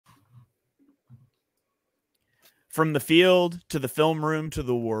From the field to the film room to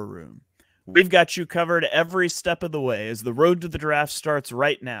the war room, we've got you covered every step of the way as the road to the draft starts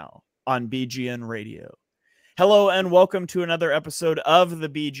right now on BGN Radio. Hello and welcome to another episode of the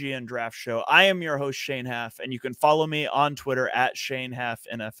BGN Draft Show. I am your host, Shane Haff, and you can follow me on Twitter at Shane Haff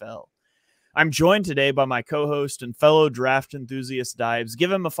NFL. I'm joined today by my co-host and fellow draft enthusiast, Deibs.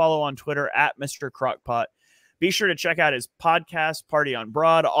 Give him a follow on Twitter at Mr. Crockpot. Be sure to check out his podcast, Party on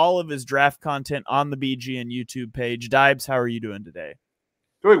Broad, all of his draft content on the BGN YouTube page. Deibs, how are you doing today?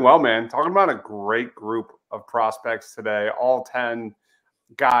 Doing well, man. Talking about a great group of prospects today. All 10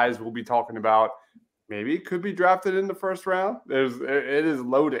 guys we'll be talking about. Maybe could be drafted in the first round. It is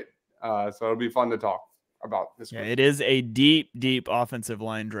loaded. So it'll be fun to talk about this. Yeah, it is a deep offensive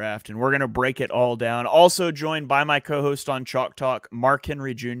line draft, and we're going to break it all down. Also joined by my co-host on Chalk Talk, Mark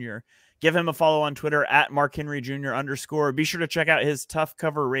Henry Jr. Give him a follow on Twitter at Mark Henry Jr. _. Be sure to check out his Tough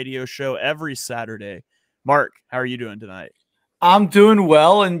Cover radio show every Saturday. Mark, how are you doing tonight? I'm doing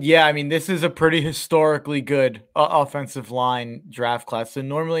well, and yeah, I mean, this is a pretty historically good offensive line draft class. So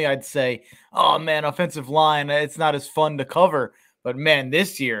normally I'd say, oh man, offensive line, it's not as fun to cover. But man,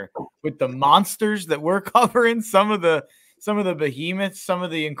 this year with the monsters that we're covering, some of the behemoths, some of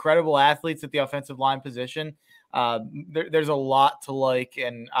the incredible athletes at the offensive line position, there's a lot to like,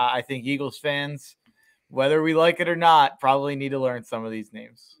 and I think Eagles fans, whether we like it or not, probably need to learn some of these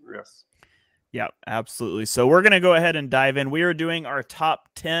names. Yes. Yeah, absolutely. So we're going to go ahead and dive in. We are doing our top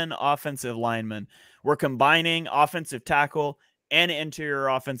 10 offensive linemen. We're combining offensive tackle and interior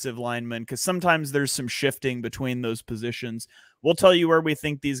offensive linemen because sometimes there's some shifting between those positions. We'll tell you where we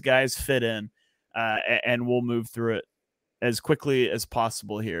think these guys fit in, and we'll move through it as quickly as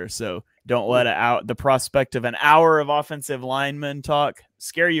possible here. So don't let the prospect of an hour of offensive lineman talk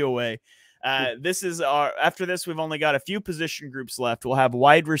scare you away. This is after this, we've only got a few position groups left. We'll have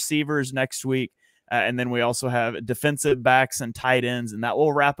wide receivers next week, and then we also have defensive backs and tight ends, and that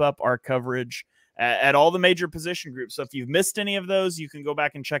will wrap up our coverage at all the major position groups. So if you've missed any of those, you can go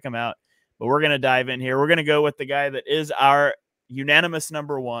back and check them out. But we're going to dive in here. We're going to go with the guy that is our unanimous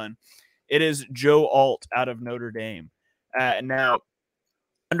number one. It is Joe Alt out of Notre Dame. Now,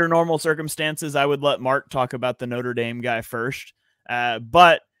 under normal circumstances, I would let Mark talk about the Notre Dame guy first.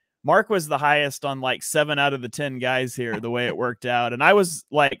 But Mark was the highest on like 7 out of the 10 guys here, the way it worked out. And I was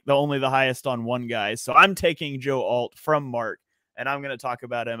like only the highest on one guy. So I'm taking Joe Alt from Mark, and I'm going to talk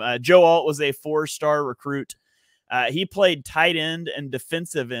about him. Joe Alt was a 4-star recruit. He played tight end and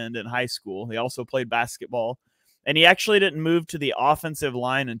defensive end in high school. He also played basketball. And he actually didn't move to the offensive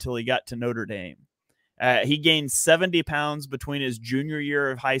line until he got to Notre Dame. He gained 70 pounds between his junior year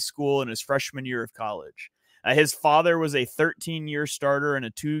of high school and his freshman year of college. His father was a 13-year starter and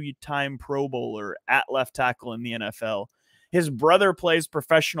a 2-time Pro Bowler at left tackle in the NFL. His brother plays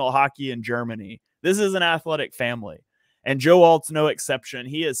professional hockey in Germany. This is an athletic family. And Joe Alt's no exception.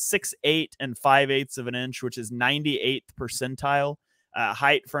 He is 6'8" and 5/8 of an inch, which is 98th percentile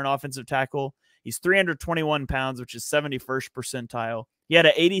height for an offensive tackle. He's 321 pounds, which is 71st percentile. He had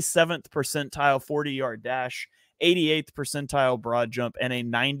an 87th percentile 40-yard dash, 88th percentile broad jump, and a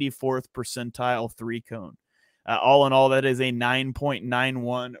 94th percentile 3-cone. All in all, that is a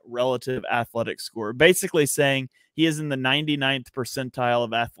 9.91 relative athletic score, basically saying he is in the 99th percentile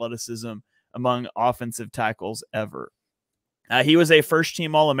of athleticism among offensive tackles ever. He was a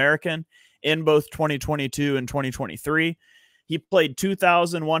first-team All-American in both 2022 and 2023. He played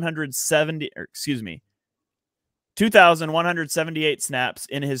 2,178 snaps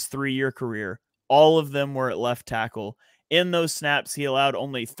in his 3-year career. All of them were at left tackle. In those snaps, he allowed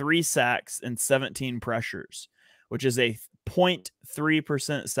only 3 sacks and 17 pressures, which is a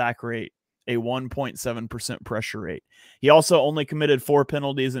 0.3% sack rate, a 1.7% pressure rate. He also only committed 4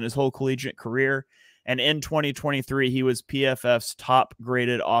 penalties in his whole collegiate career. And in 2023, he was PFF's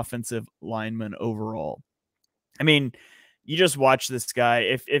top-graded offensive lineman overall. I mean, you just watch this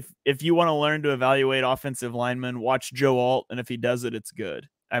guy. If you want to learn to evaluate offensive linemen, watch Joe Alt, and if he does it, it's good.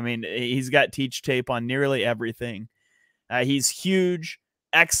 I mean, he's got teach tape on nearly everything. He's huge,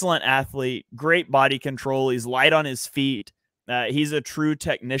 excellent athlete, great body control. He's light on his feet. He's a true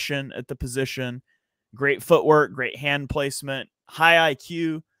technician at the position. Great footwork, great hand placement, high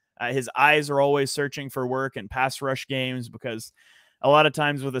IQ. His eyes are always searching for work in pass rush games because a lot of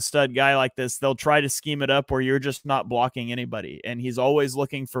times with a stud guy like this, they'll try to scheme it up where you're just not blocking anybody, and he's always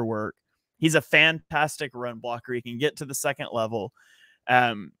looking for work. He's a fantastic run blocker. He can get to the second level.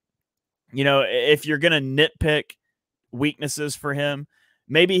 You know, if you're going to nitpick weaknesses for him,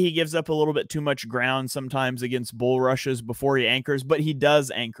 maybe he gives up a little bit too much ground sometimes against bull rushes before he anchors, but he does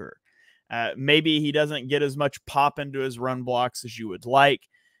anchor. Maybe he doesn't get as much pop into his run blocks as you would like.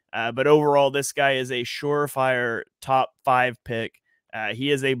 But overall, this guy is a surefire top 5 pick.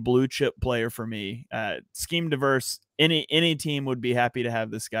 He is a blue chip player for me. Scheme diverse. Any team would be happy to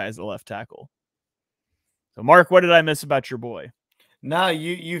have this guy as a left tackle. So, Mark, what did I miss about your boy? No,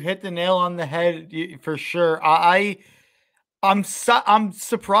 you hit the nail on the head for sure. I'm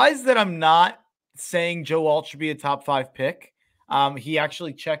surprised that I'm not saying Joe Alt should be a top 5 pick. He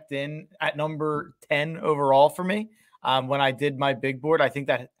actually checked in at number 10 overall for me when I did my big board. I think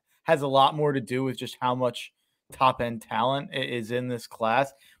that has a lot more to do with just how much top end talent is in this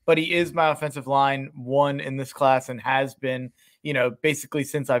class. But he is my offensive line 1 in this class and has been, basically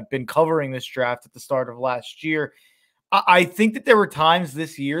since I've been covering this draft at the start of last year. I think that there were times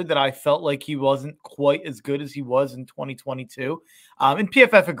this year that I felt like he wasn't quite as good as he was in 2022. And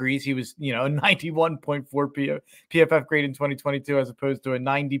PFF agrees he was, a 91.4 PFF grade in 2022 as opposed to a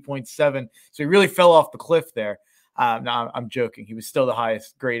 90.7. So he really fell off the cliff there. No, I'm joking. He was still the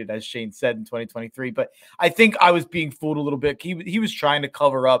highest graded, as Shane said, in 2023. But I think I was being fooled a little bit. He was trying to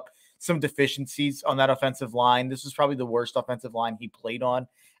cover up some deficiencies on that offensive line. This was probably the worst offensive line he played on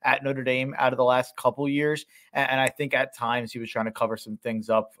at Notre Dame out of the last couple years. And I think at times he was trying to cover some things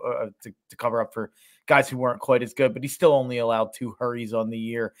up to cover up for guys who weren't quite as good, but he still only allowed 2 hurries on the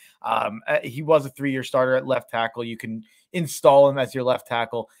year. He was a 3-year starter at left tackle. You can install him as your left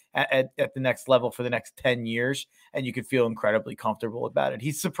tackle at the next level for the next 10 years, and you could feel incredibly comfortable about it.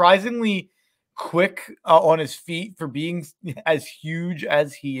 He's surprisingly quick on his feet for being as huge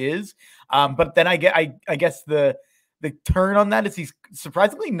as he is. But then I guess the turn on that is he's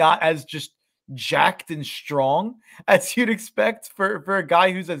surprisingly not as just jacked and strong as you'd expect for a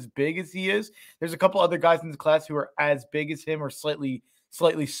guy who's as big as he is. There's a couple other guys in this class who are as big as him or slightly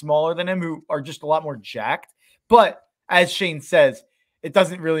smaller than him who are just a lot more jacked. But as Shane says, it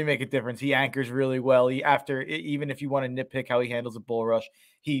doesn't really make a difference. He anchors really well. Even if you want to nitpick how he handles a bull rush,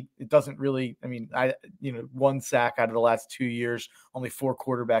 it doesn't really, 1 sack out of the last 2 years, only 4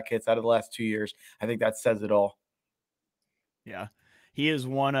 quarterback hits out of the last 2 years. I think that says it all. Yeah. He is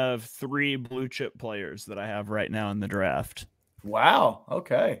one of 3 blue chip players that I have right now in the draft. Wow.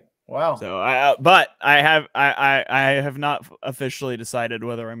 Okay. Wow. So but I have not officially decided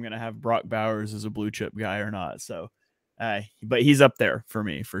whether I'm going to have Brock Bowers as a blue chip guy or not. So, but he's up there for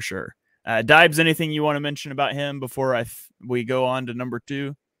me for sure. Deibs, anything you want to mention about him before we go on to number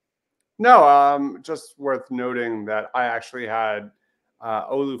 2? No, just worth noting that I actually had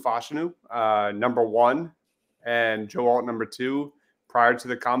Olu Fashanu, number 1, and Joe Alt, number 2, prior to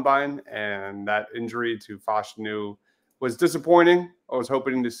the combine. And that injury to Fashanu was disappointing. I was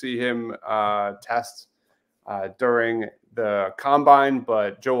hoping to see him test during the combine,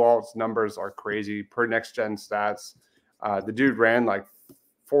 but Joe Alt's numbers are crazy per next gen stats. The dude ran like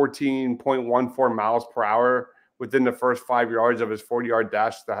 14.14 miles per hour within the first 5 yards of his 40-yard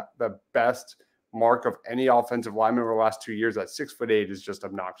dash. The best mark of any offensive lineman over the last 2 years at 6'8" is just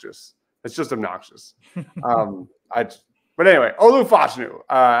obnoxious. It's just obnoxious. But anyway, Olu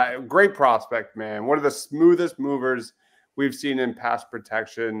Fashanu, great prospect, man. One of the smoothest movers we've seen in pass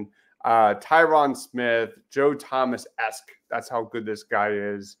protection. Tyron Smith, Joe Thomas-esque. That's how good this guy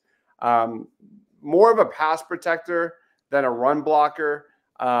is. More of a pass protector than a run blocker,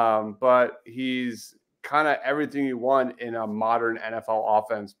 but he's kind of everything you want in a modern NFL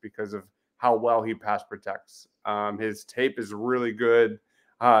offense because of how well he pass protects. His tape is really good.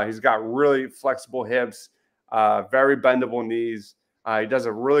 He's got really flexible hips, very bendable knees. He does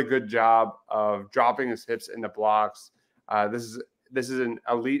a really good job of dropping his hips into blocks. This is an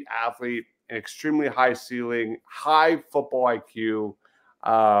elite athlete, an extremely high ceiling, high football IQ.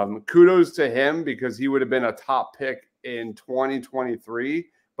 Kudos to him because he would have been a top pick in 2023,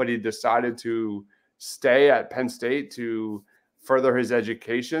 but he decided to stay at Penn State to further his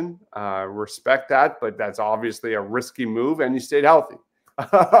education. Respect that, but that's obviously a risky move, and he stayed healthy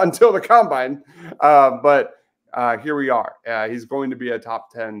until the combine. But here we are. He's going to be a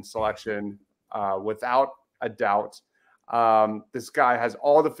top 10 selection without a doubt. This guy has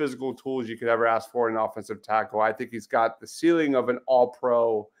all the physical tools you could ever ask for in an offensive tackle. I think he's got the ceiling of an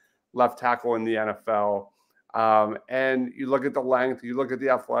all-pro left tackle in the NFL. And you look at the length, you look at the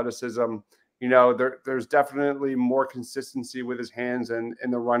athleticism, there's definitely more consistency with his hands and in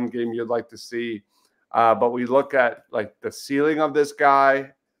the run game you'd like to see. But we look at like the ceiling of this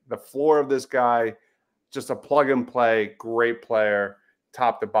guy, the floor of this guy, just a plug and play, great player,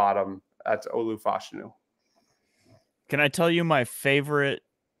 top to bottom. That's Olu Fashanu. Can I tell you my favorite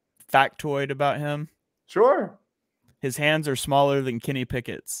factoid about him? Sure. His hands are smaller than Kenny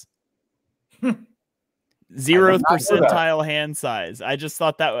Pickett's. 0th percentile hand size. I just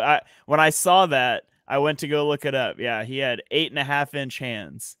thought that when I saw that, I went to go look it up. Yeah, he had 8.5-inch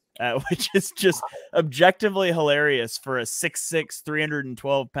hands. which is just objectively hilarious for a 6'6",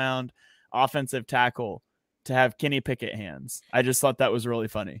 312-pound offensive tackle to have Kenny Pickett hands. I just thought that was really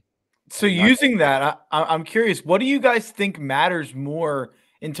funny. So using that, I'm curious, what do you guys think matters more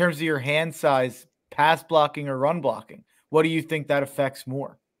in terms of your hand size, pass blocking or run blocking? What do you think that affects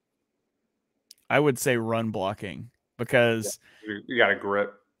more? I would say run blocking, because you got a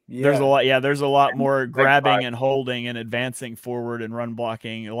grip. There's a lot more grabbing and holding and advancing forward and run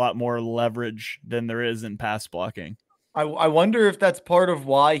blocking, a lot more leverage than there is in pass blocking. I wonder if that's part of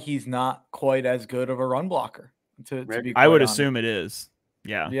why he's not quite as good of a run blocker. To be I would honest. assume it is.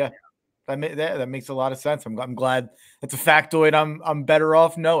 Yeah. That makes a lot of sense. I'm glad it's a factoid I'm better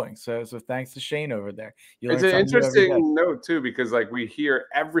off knowing. So thanks to Shane over there. It's an interesting note too, because like we hear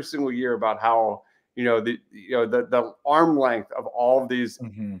every single year about how the arm length of all of these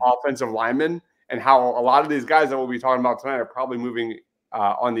offensive linemen, and how a lot of these guys that we'll be talking about tonight are probably moving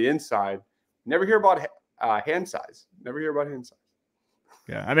on the inside. Never hear about hand size. Never hear about hand size.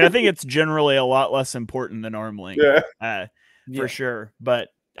 Yeah, I mean, I think it's generally a lot less important than arm length. For sure. But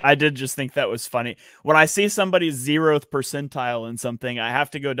I did just think that was funny. When I see somebody's 0th percentile in something, I have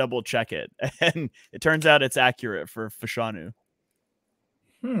to go double check it. And it turns out it's accurate for Fashanu.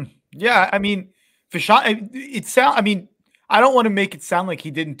 Yeah, I mean, Fashanu, I don't want to make it sound like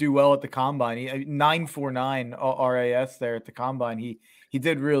he didn't do well at the combine. 9.49 RAS there at the combine. He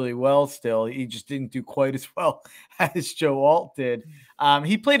did really well still. He just didn't do quite as well as Joe Alt did.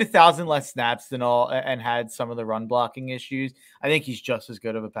 He played 1,000 less snaps than Alt and had some of the run blocking issues. I think he's just as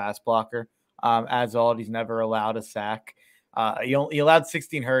good of a pass blocker as Alt. He's never allowed a sack. He allowed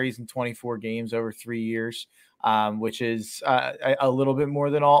 16 hurries in 24 games over 3 years, which is a little bit more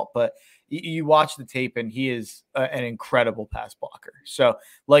than Alt. But you watch the tape, and he is an incredible pass blocker. So,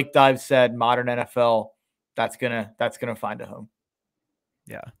 like Dive said, modern NFL, that's gonna find a home.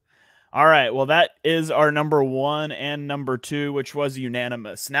 Yeah. All right. Well, that is our number 1 and number 2, which was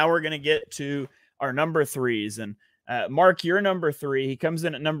unanimous. Now we're going to get to our number 3s. And Mark, you're number 3. He comes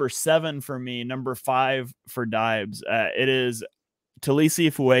in at number 7 for me, number 5 for Dibes. It is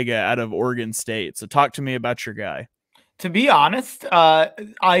Talisi Fuega out of Oregon State. So talk to me about your guy. To be honest,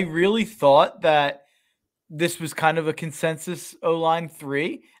 I really thought that this was kind of a consensus O-line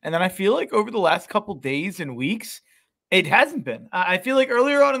 3. And then I feel like over the last couple days and weeks, it hasn't been. I feel like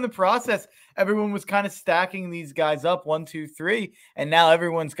earlier on in the process, everyone was kind of stacking these guys up 1, 2, 3, and now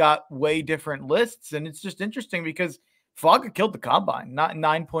everyone's got way different lists. And it's just interesting because Fuega killed the combine, not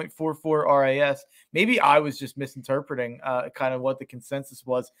 9.44 RAS. Maybe I was just misinterpreting kind of what the consensus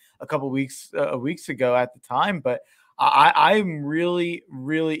was a couple weeks ago at the time, but I'm really,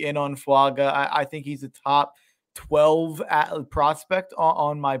 really in on Fuega. I think he's a top 12 prospect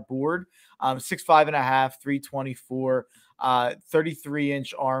on my board. 6'5.5", 324,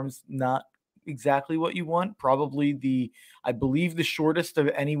 33-inch arms, not exactly what you want. Probably I believe the shortest of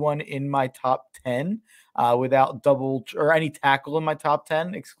anyone in my top 10 without or any tackle in my top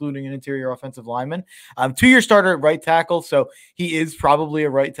 10, excluding an interior offensive lineman. 2-year starter at right tackle, so he is probably a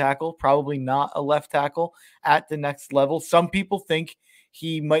right tackle, probably not a left tackle at the next level. Some people think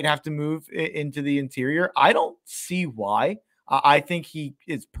he might have to move into the interior. I don't see why. I think he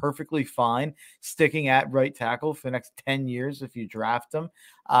is perfectly fine sticking at right tackle for the next 10 years if you draft him.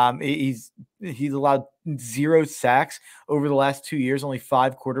 He's allowed 0 sacks over the last 2 years, only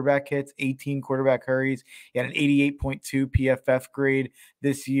 5 quarterback hits, 18 quarterback hurries. He had an 88.2 PFF grade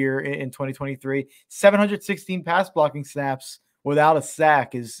this year in 2023. 716 pass blocking snaps without a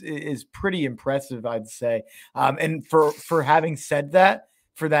sack is pretty impressive, I'd say. And for having said that,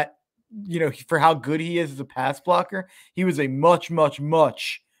 for how good he is as a pass blocker, he was a much, much,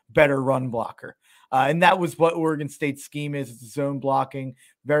 much better run blocker. And that was what Oregon State's scheme is. It's zone blocking,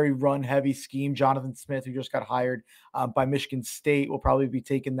 very run-heavy scheme. Jonathan Smith, who just got hired by Michigan State, will probably be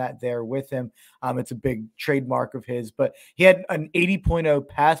taking that there with him. It's a big trademark of his. But he had an 80.0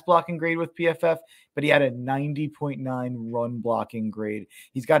 pass blocking grade with PFF, but he had a 90.9 run blocking grade.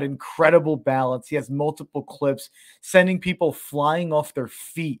 He's got incredible balance. He has multiple clips, sending people flying off their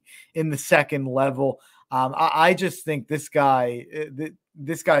feet in the second level. I just think this guy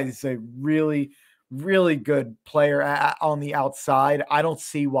is a really, really good player on the outside. I don't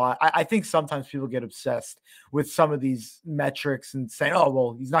see why. I think sometimes people get obsessed with some of these metrics and saying, oh,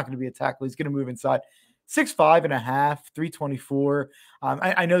 well, he's not going to be a tackle. He's going to move inside. 6'5.5", 324.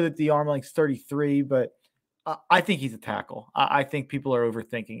 I know that the arm length's 33, but I think he's a tackle. I think people are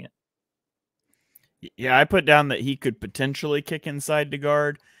overthinking it. Yeah, I put down that he could potentially kick inside to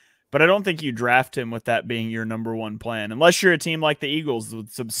guard, but I don't think you draft him with that being your number 1 plan, unless you're a team like the Eagles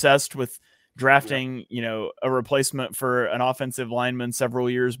that's obsessed with drafting, a replacement for an offensive lineman several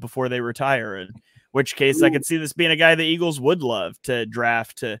years before they retire. In which case, I could see this being a guy the Eagles would love to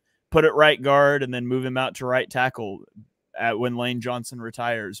draft to put at right guard and then move him out to right tackle when Lane Johnson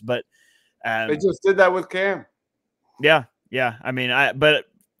retires. But they just did that with Cam. Yeah. I mean,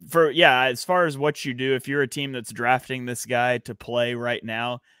 as far as what you do, if you're a team that's drafting this guy to play right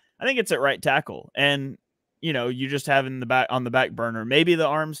now, I think it's at right tackle. And you just have on the back burner. Maybe the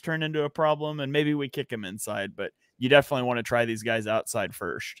arms turn into a problem and maybe we kick him inside, but you definitely want to try these guys outside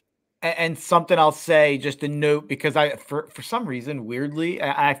first. And something I'll say, just a note, because for some reason, weirdly,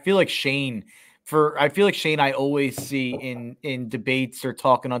 I feel like Shane, I always see in debates or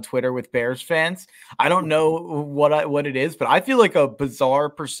talking on Twitter with Bears fans. I don't know what it is, but I feel like a bizarre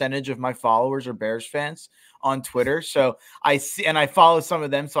percentage of my followers are Bears fans on Twitter. So I see, and I follow some of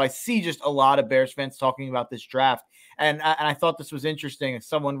them. So I see just a lot of Bears fans talking about this draft. And I thought this was interesting.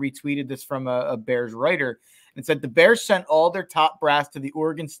 Someone retweeted this from a Bears writer and said the Bears sent all their top brass to the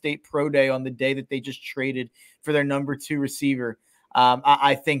Oregon State Pro Day on the day that they just traded for their number 2 receiver.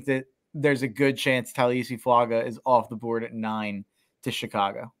 I think that there's a good chance Talisi Fuaga is off the board at 9 to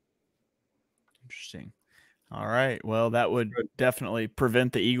Chicago. Interesting. All right. Well, that would definitely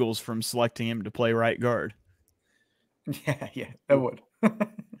prevent the Eagles from selecting him to play right guard. Yeah, that would.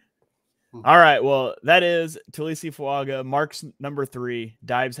 All right. Well, that is Talisi Fuaga. Mark's number 3.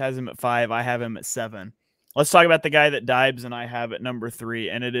 Deibs has him at 5. I have him at 7. Let's talk about the guy that Deibs and I have at number 3,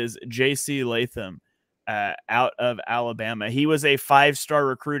 and it is J.C. Latham out of Alabama. He was a 5-star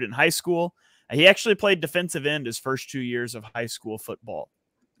recruit in high school. He actually played defensive end his first 2 years of high school football.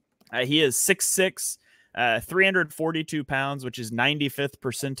 He is 6'6", 342 pounds, which is 95th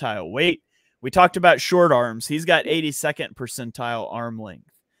percentile weight. We talked about short arms. He's got 82nd percentile arm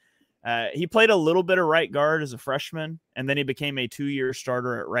length. He played a little bit of right guard as a freshman, and then he became a 2-year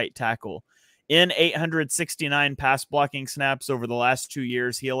starter at right tackle. In 869 pass blocking snaps over the last 2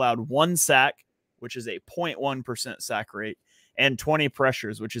 years, he allowed 1 sack, which is a 0.1% sack rate, and 20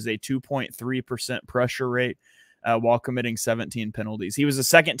 pressures, which is a 2.3% pressure rate, while committing 17 penalties. He was a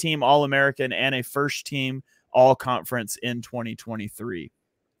second-team All-American and a first-team All-Conference in 2023.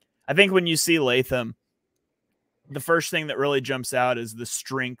 I think when you see Latham, the first thing that really jumps out is the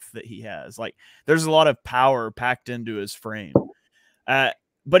strength that he has. Like, there's a lot of power packed into his frame.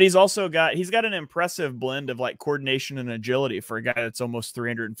 But he's got an impressive blend of like coordination and agility for a guy that's almost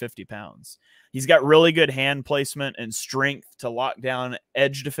 350 pounds. He's got really good hand placement and strength to lock down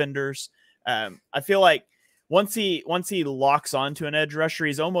edge defenders. I feel like once he locks onto an edge rusher,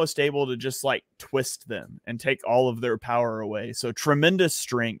 he's almost able to just like twist them and take all of their power away. So tremendous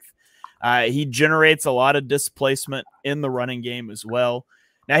strength. He generates a lot of displacement in the running game as well.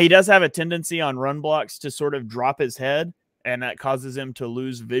 Now, he does have a tendency on run blocks to sort of drop his head, and that causes him to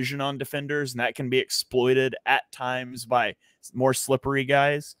lose vision on defenders, and that can be exploited at times by more slippery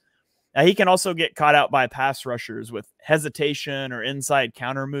guys. Now, he can also get caught out by pass rushers with hesitation or inside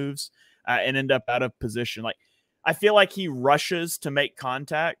counter moves and end up out of position. Like, I feel like he rushes to make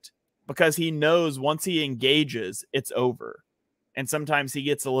contact because he knows once he engages, it's over. And sometimes he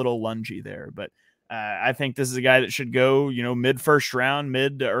gets a little lungy there, but I think this is a guy that should go, mid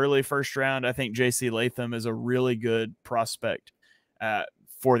to early first round. I think J.C. Latham is a really good prospect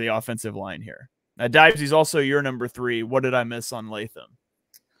for the offensive line here. Deibs, he's also your number 3. What did I miss on Latham?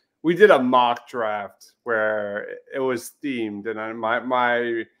 We did a mock draft where it was themed, and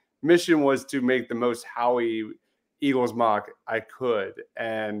my mission was to make the most Howie Eagles mock I could,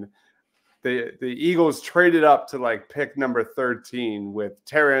 and the Eagles traded up to like pick number 13 with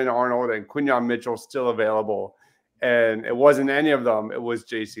Terrion Arnold and Quinyon Mitchell still available. And it wasn't any of them. It was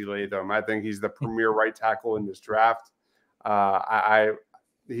J.C. Latham. I think he's the premier right tackle in this draft.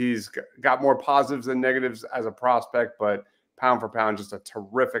 He's got more positives than negatives as a prospect, but pound for pound, just a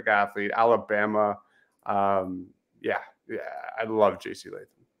terrific athlete. Alabama. I love J.C. Latham.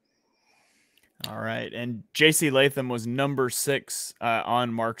 All right. And J.C. Latham was number 6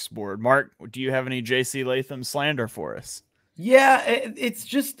 on Mark's board. Mark, do you have any J.C. Latham slander for us? Yeah, it's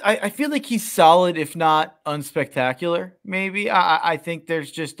just I feel like he's solid, if not unspectacular, maybe. I think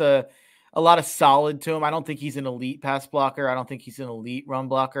there's just a lot of solid to him. I don't think he's an elite pass blocker. I don't think he's an elite run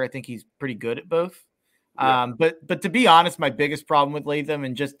blocker. I think he's pretty good at both. Yeah. But to be honest, my biggest problem with Latham,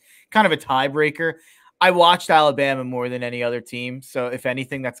 and just kind of a tiebreaker, I watched Alabama more than any other team. So if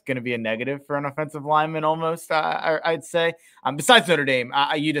anything, that's going to be a negative for an offensive lineman almost, I'd say. Besides Notre Dame,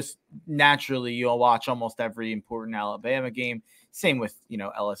 you just naturally, you'll watch almost every important Alabama game. Same with,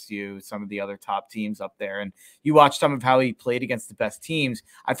 LSU, some of the other top teams up there. And you watch some of how he played against the best teams.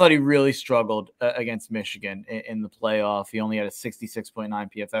 I thought he really struggled against Michigan in the playoff. He only had a 66.9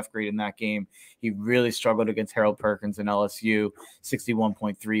 PFF grade in that game. He really struggled against Harold Perkins and LSU,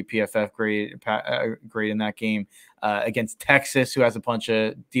 61.3 PFF grade in that game. Against Texas, who has a bunch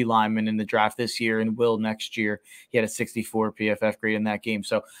of D linemen in the draft this year and will next year. He had a 64 PFF grade in that game.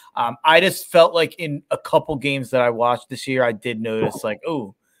 So I just felt like in a couple games that I watched this year, I did notice like,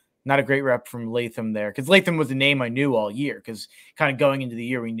 oh, not a great rep from Latham there. Because Latham was a name I knew all year, because kind of going into the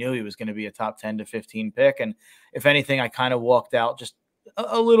year, we knew he was going to be a top 10 to 15 pick. And if anything, I kind of walked out just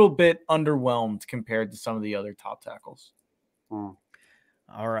a little bit underwhelmed compared to some of the other top tackles.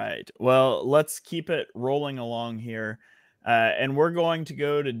 All right. Well, let's keep it rolling along here. And we're going to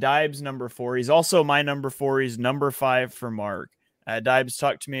go to Deib's number 4. He's also my number 4. He's number 5 for Mark. Deib's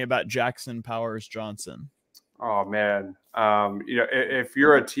talked to me about Jackson Powers Johnson. Oh, man. If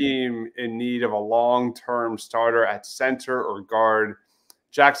you're a team in need of a long-term starter at center or guard,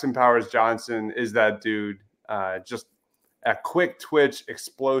 Jackson Powers Johnson is that dude. Just a quick twitch,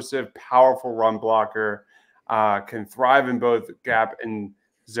 explosive, powerful run blocker, can thrive in both gap and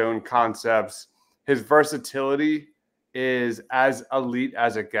zone concepts. His versatility is as elite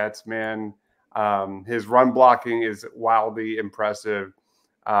as it gets, man. His run blocking is wildly impressive.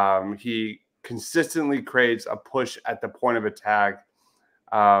 He consistently creates a push at the point of attack.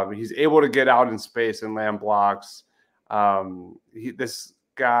 He's able to get out in space and land blocks. This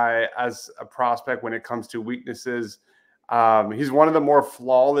guy, as a prospect, when it comes to weaknesses, he's one of the more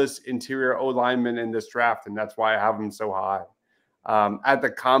flawless interior O-linemen in this draft, and that's why I have him so high. At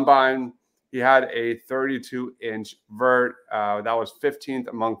the combine, he had a 32-inch vert. That was 15th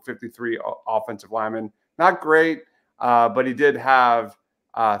among 53 offensive linemen. Not great, but he did have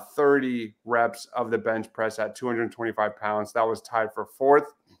 30 reps of the bench press at 225 pounds. That was tied for 4th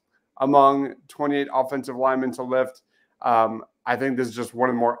among 28 offensive linemen to lift. I think this is just one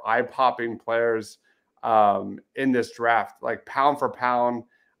of the more eye-popping players in this draft, like pound for pound.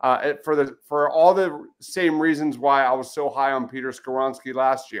 For all the same reasons why I was so high on Peter Skoronski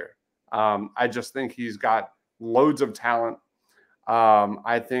last year. I just think he's got loads of talent.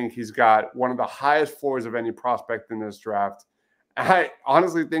 I think he's got one of the highest floors of any prospect in this draft. I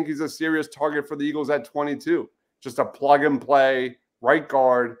honestly think he's a serious target for the Eagles at 22. Just a plug and play right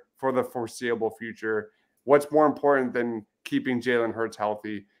guard for the foreseeable future. What's more important than keeping Jalen Hurts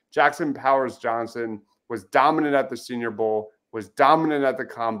healthy? Jackson Powers Johnson was dominant at the Senior Bowl, was dominant at the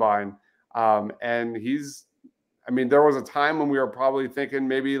combine. And there was a time when we were probably thinking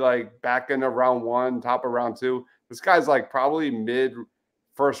maybe like back into round 1, top of round 2. This guy's like probably mid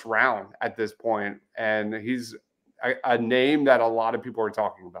first round at this point. And he's a name that a lot of people are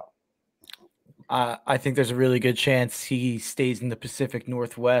talking about. I think there's a really good chance he stays in the Pacific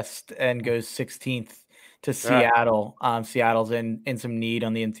Northwest and goes 16th to Seattle. Seattle's in some need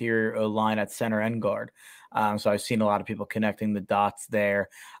on the interior O-line at center and guard. So I've seen a lot of people connecting the dots there.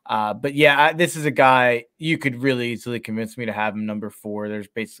 But yeah, this is a guy you could really easily convince me to have him number 4.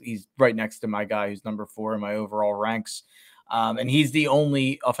 He's right next to my guy who's number 4 in my overall ranks. And he's the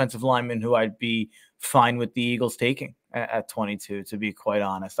only offensive lineman who I'd be fine with the Eagles taking at 22, to be quite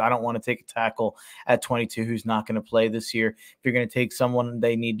honest. I don't want to take a tackle at 22 who's not going to play this year. If you're going to take someone,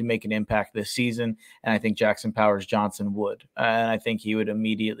 they need to make an impact this season, and I think Jackson Powers Johnson would. And I think he would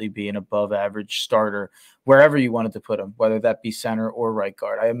immediately be an above-average starter wherever you wanted to put him, whether that be center or right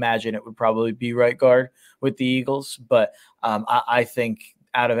guard. I imagine it would probably be right guard with the Eagles, but I think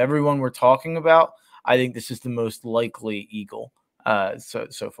out of everyone we're talking about, I think this is the most likely Eagle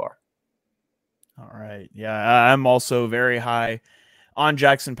so far. All right. Yeah, I'm also very high on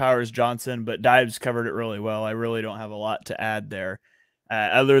Jackson Powers Johnson, but Deib's covered it really well. I really don't have a lot to add there,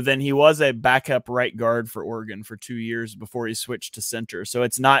 other than he was a backup right guard for Oregon for 2 years before he switched to center. So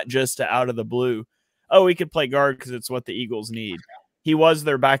it's not just out of the blue, oh, he could play guard because it's what the Eagles need. He was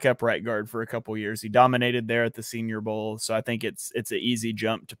their backup right guard for a couple years. He dominated there at the Senior Bowl. So I think it's an easy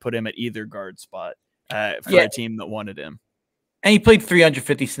jump to put him at either guard spot for a team that wanted him. And he played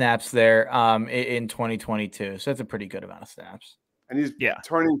 350 snaps there in 2022. So that's a pretty good amount of snaps. And he's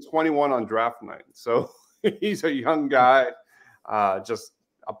turning 21 on draft night. So he's a young guy, just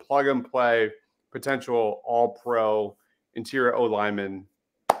a plug and play, potential all-pro interior O-lineman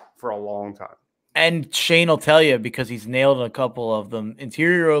for a long time. And Shane will tell you, because he's nailed a couple of them,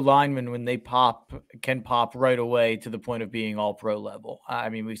 interior O-linemen, when they can pop right away to the point of being all-pro level. I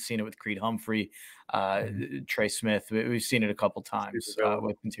mean, we've seen it with Creed Humphrey, Trey Smith. We've seen it a couple times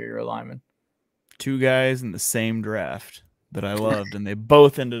with interior O-linemen. 2 guys in the same draft that I loved, and they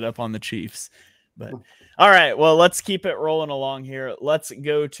both ended up on the Chiefs. But all right, well, let's keep it rolling along here. Let's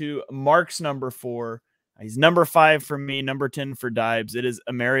go to Mark's number 4. He's number 5 for me, number 10 for Dibes. It is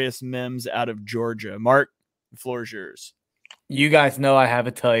Amarius Mims out of Georgia. Mark, the floor is yours. You guys know I have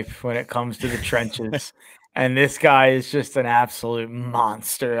a type when it comes to the trenches. And this guy is just an absolute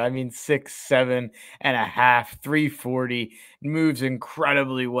monster. I mean, 6'7.5", 340, moves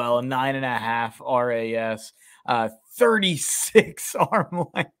incredibly well, 9.5 RAS, 36 arm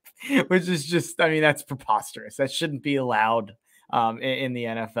length, which is just, I mean, that's preposterous. That shouldn't be allowed in the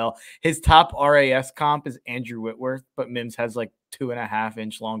NFL. His top RAS comp is Andrew Whitworth, but Mims has like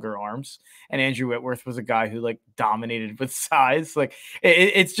 2.5-inch longer arms. And Andrew Whitworth was a guy who like dominated with size. Like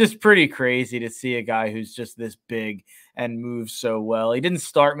it's just pretty crazy to see a guy who's just this big and moves so well. He didn't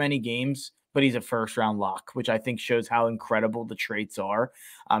start many games, but he's a first-round lock, which I think shows how incredible the traits are.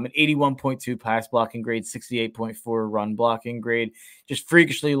 An 81.2 pass blocking grade, 68.4 run blocking grade, just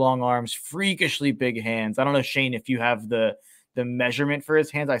freakishly long arms, freakishly big hands. I don't know, Shane, if you have the measurement for his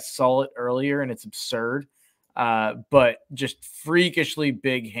hands. I saw it earlier and it's absurd, but just freakishly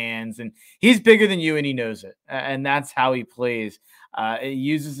big hands, and he's bigger than you and he knows it. And that's how he plays. It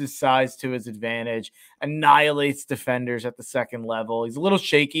uses his size to his advantage, annihilates defenders at the second level. He's a little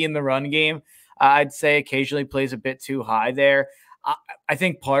shaky in the run game. I'd say occasionally plays a bit too high there. I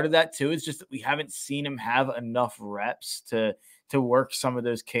think part of that too is just that we haven't seen him have enough reps to work some of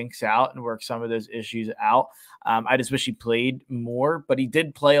those kinks out and work some of those issues out. I just wish he played more, but he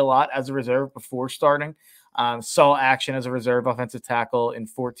did play a lot as a reserve before starting. Saw action as a reserve offensive tackle in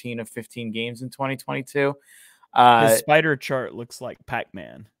 14 of 15 games in 2022. His spider chart looks like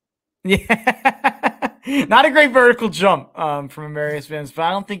Pac-Man. Yeah, not a great vertical jump from Amarius Mims, but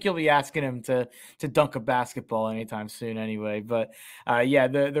I don't think you'll be asking him to dunk a basketball anytime soon anyway. But yeah,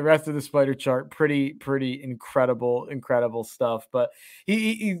 the rest of the spider chart, pretty incredible stuff. But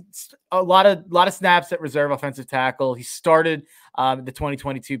he a lot of snaps at reserve offensive tackle. He started the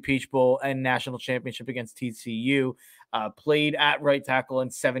 2022 Peach Bowl and national championship against TCU. Played at right tackle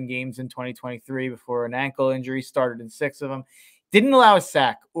in 7 games in 2023 before an ankle injury, started in 6 of them. Didn't allow a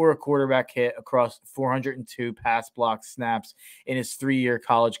sack or a quarterback hit across 402 pass block snaps in his 3-year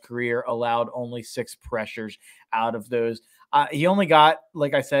college career, allowed only 6 pressures out of those. He only got,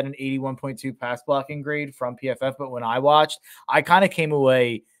 like I said, an 81.2 pass blocking grade from PFF, but when I watched, I kind of came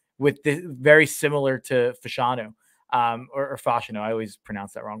away with this very similar to Fashanu. Or Fashanu. I always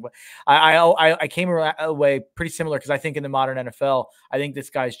pronounce that wrong, but I came away pretty similar because I think in the modern NFL, I think this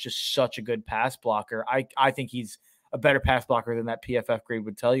guy's just such a good pass blocker. I think he's a better pass blocker than that PFF grade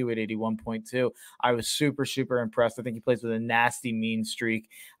would tell you at 81.2. I was super impressed. I think he plays with a nasty mean streak.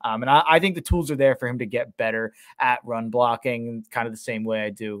 And I think the tools are there for him to get better at run blocking, kind of the same way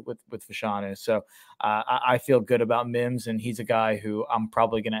I do with Fashanu. So I feel good about Mims, and he's a guy who I'm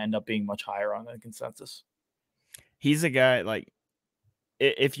probably going to end up being much higher on the consensus. He's a guy, like,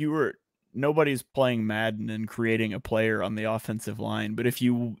 if you were, nobody's playing Madden and creating a player on the offensive line, but if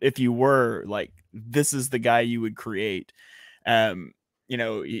you were, like, this is the guy you would create. You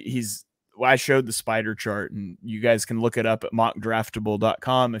know, I showed the spider chart, and you guys can look it up at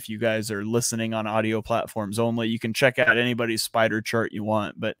mockdraftable.com. If you guys are listening on audio platforms only, you can check out anybody's spider chart you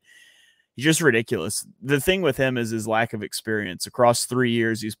want, but he's just ridiculous. The thing with him is his lack of experience. Across 3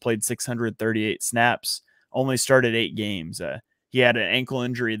 years, he's played 638 snaps, only started 8 games. He had an ankle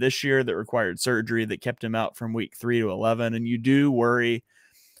injury this year that required surgery that kept him out from week 3 to 11. And you do worry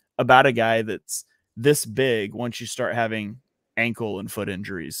about a guy that's this big once you start having ankle and foot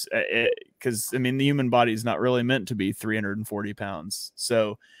injuries. Because, I mean, the human body is not really meant to be 340 pounds.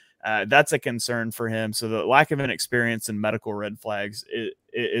 So that's a concern for him. So the lack of an experience and medical red flags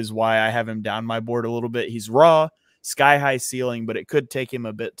is why I have him down my board a little bit. He's raw, sky high ceiling, but it could take him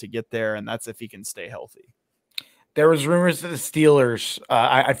a bit to get there. And that's if he can stay healthy. There was rumors that the Steelers,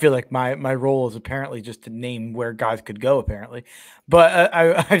 I feel like my role is apparently just to name where guys could go, apparently. But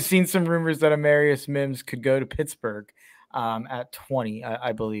I've seen some rumors that Amarius Mims could go to Pittsburgh at 20,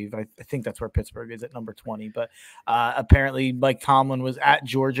 I believe. I think that's where Pittsburgh is, at number 20. But apparently Mike Tomlin was at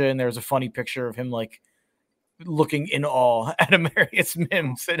Georgia, and there's a funny picture of him, like, looking in awe at Amarius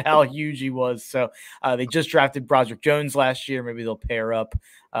Mims and how huge he was. So they just drafted Broderick Jones last year. Maybe they'll pair up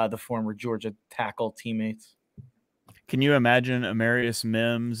the former Georgia tackle teammates. Can you imagine Amarius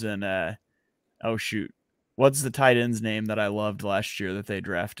Mims and oh shoot, what's the tight end's name that I loved last year that they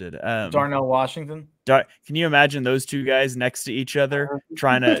drafted? Darnell Washington. Can you imagine those two guys next to each other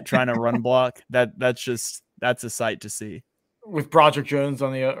trying to run block? That's a sight to see. With Broderick Jones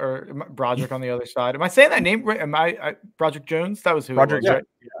on Broderick on the other side. Am I saying that name right? Am I Broderick Jones? That was who Broderick. It was,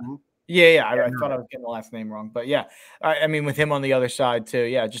 right? Yeah. I thought I was getting the last name wrong, but yeah, I mean with him on the other side too.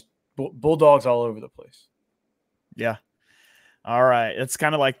 Yeah, just Bulldogs all over the place. Yeah. All right. It's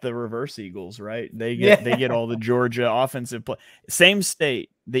kind of like the reverse Eagles, right? They get all the Georgia offensive play. Same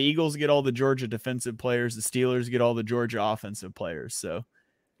state. The Eagles get all the Georgia defensive players. The Steelers get all the Georgia offensive players. So,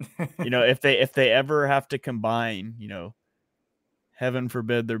 if they ever have to combine, heaven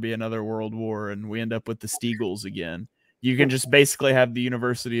forbid there be another world war and we end up with the Steagles again. You can just basically have the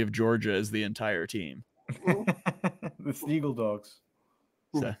University of Georgia as the entire team. The Steagle Dogs.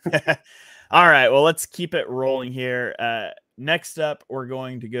 So, all right. Well, let's keep it rolling here. Next up, we're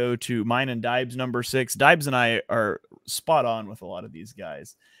going to go to mine and Deib's number 6. Deib's and I are spot on with a lot of these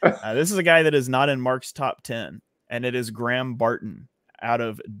guys. This is a guy that is not in Mark's top 10, and it is Graham Barton out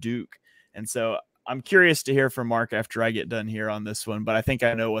of Duke. And so I'm curious to hear from Mark after I get done here on this one, but I think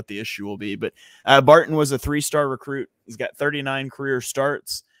I know what the issue will be. But Barton was a 3-star recruit. He's got 39 career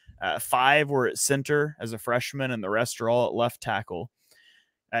starts. 5 were at center as a freshman, and the rest are all at left tackle.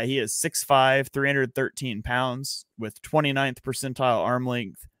 He is 6'5", 313 pounds with 29th percentile arm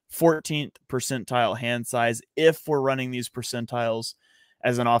length, 14th percentile hand size, if we're running these percentiles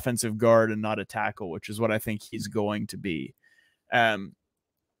as an offensive guard and not a tackle, which is what I think he's going to be.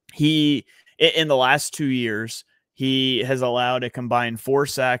 He, in the last 2 years, he has allowed a combined 4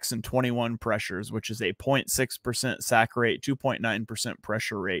 sacks and 21 pressures, which is a 0.6% sack rate, 2.9%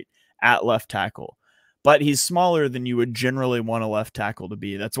 pressure rate at left tackle. But he's smaller than you would generally want a left tackle to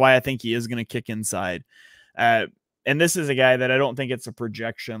be. That's why I think he is going to kick inside. And this is a guy that I don't think it's a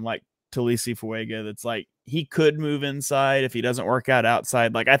projection like Talisi Fuega. That's like, he could move inside if he doesn't work out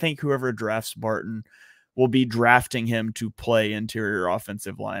outside. Like, I think whoever drafts Barton will be drafting him to play interior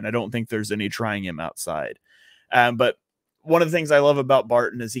offensive line. I don't think there's any trying him outside. But one of the things I love about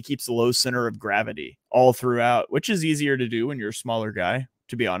Barton is he keeps a low center of gravity all throughout, which is easier to do when you're a smaller guy,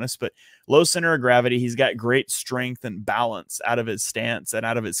 to be honest, but low center of gravity. He's got great strength and balance out of his stance and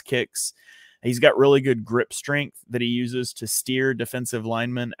out of his kicks. He's got really good grip strength that he uses to steer defensive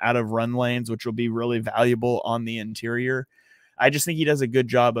linemen out of run lanes, which will be really valuable on the interior. I just think he does a good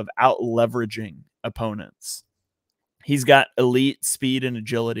job of out leveraging opponents. He's got elite speed and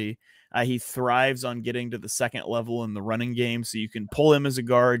agility. He thrives on getting to the second level in the running game. So you can pull him as a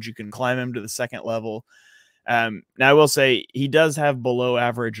guard. You can climb him to the second level. Now, I will say he does have below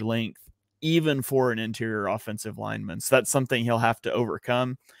average length, even for an interior offensive lineman. So that's something he'll have to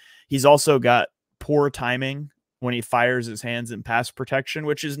overcome. He's also got poor timing when he fires his hands in pass protection,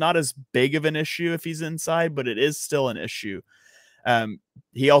 which is not as big of an issue if he's inside, but it is still an issue.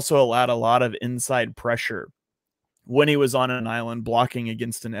 He also allowed a lot of inside pressure when he was on an island blocking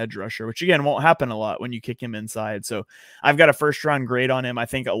against an edge rusher, which again won't happen a lot when you kick him inside. So I've got a first round grade on him. I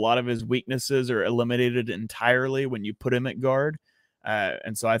think a lot of his weaknesses are eliminated entirely when you put him at guard.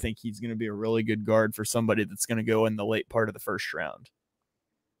 And so I think he's going to be a really good guard for somebody that's going to go in the late part of the first round.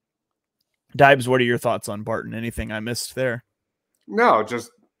 Deibs, what are your thoughts on Barton? Anything I missed there? No,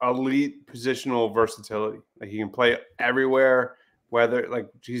 just elite positional versatility. Like, he can play everywhere, whether, like,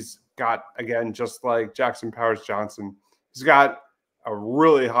 he's got, again, just like Jackson Powers Johnson, he's got a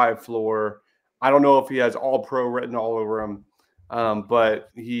really high floor. I don't know if he has all pro written all over him, but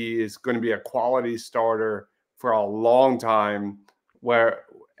he is going to be a quality starter for a long time, or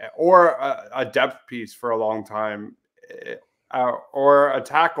a depth piece for a long time, or a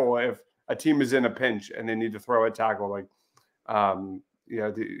tackle if a team is in a pinch and they need to throw a tackle. Like,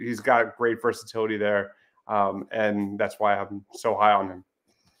 he's got great versatility there, and that's why I'm so high on him.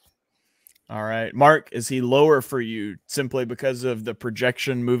 All right. Mark, is he lower for you simply because of the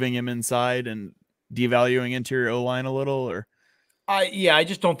projection moving him inside and devaluing interior O-line a little? Or I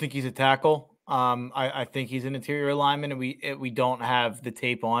just don't think he's a tackle. I think he's an interior lineman, and we don't have the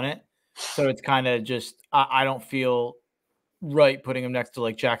tape on it. So it's kind of just, I don't feel right putting him next to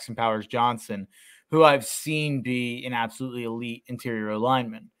like Jackson Powers Johnson, who I've seen be an absolutely elite interior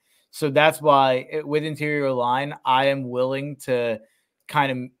lineman. So that's why with interior line, I am willing to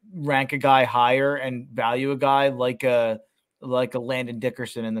kind of rank a guy higher and value a guy like a Landon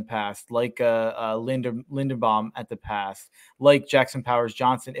Dickerson in the past, like a Linderbaum at the past, like Jackson Powers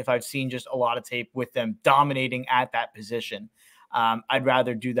Johnson. If I've seen just a lot of tape with them dominating at that position, I'd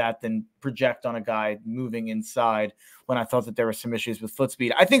rather do that than project on a guy moving inside when I thought that there were some issues with foot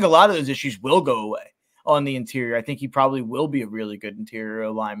speed. I think a lot of those issues will go away on the interior. I think he probably will be a really good interior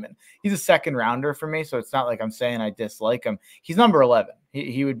lineman. He's a second rounder for me, so it's not like I'm saying I dislike him. He's number 11.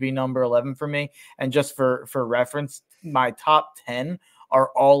 He would be number 11 for me. And just for reference, my top 10 are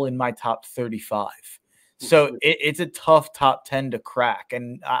all in my top 35. So it's a tough top 10 to crack.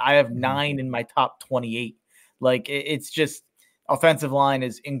 And I have 9 in my top 28. Like, it's just, offensive line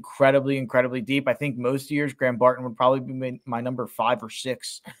is incredibly, incredibly deep. I think most years Graham Barton would probably be my number 5 or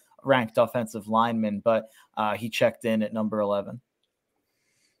 6 ranked offensive lineman, but he checked in at number 11.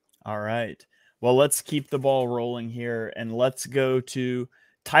 All right. Well, let's keep the ball rolling here, and let's go to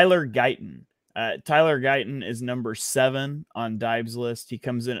Tyler Guyton. Tyler Guyton is number 7 on Deib's list. He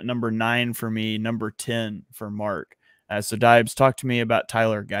comes in at number 9 for me, number 10 for Mark. So Deibs, talk to me about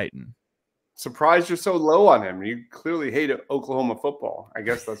Tyler Guyton. Surprised you're so low on him. You clearly hate Oklahoma football. I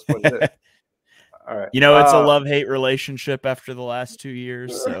guess that's what it is. All right. It's a love-hate relationship after the last 2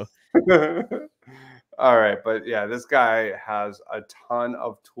 years. So, all right. But yeah, this guy has a ton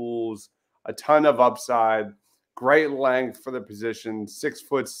of tools, a ton of upside, great length for the position,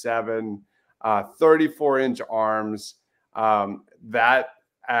 6'7", 34-inch arms. That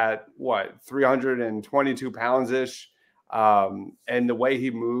at what, 322 pounds ish. And the way he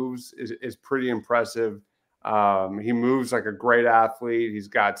moves is pretty impressive. He moves like a great athlete. He's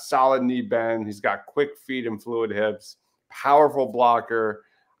got solid knee bend. He's got quick feet and fluid hips, powerful blocker.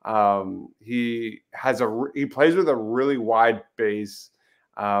 He plays with a really wide base.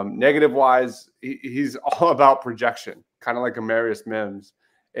 Negative wise, he's all about projection, kind of like Amarius Mims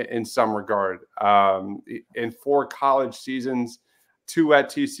in some regard. In 4 college seasons, 2 at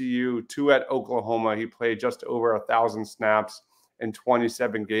TCU, 2 at Oklahoma, he played just over 1,000 snaps in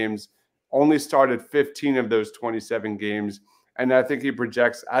 27 games. Only started 15 of those 27 games. And I think he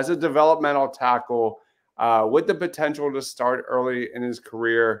projects as a developmental tackle with the potential to start early in his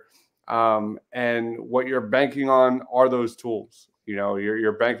career. And what you're banking on are those tools.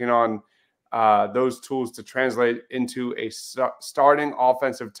 You're banking on those tools to translate into a starting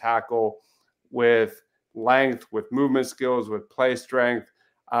offensive tackle with length, with movement skills, with play strength,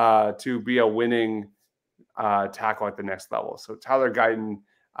 to be a winning tackle at the next level. So Tyler Guyton,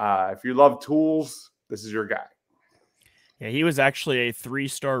 if you love tools, this is your guy. Yeah, he was actually a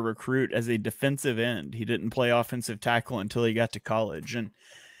 3-star recruit as a defensive end. He didn't play offensive tackle until he got to college. And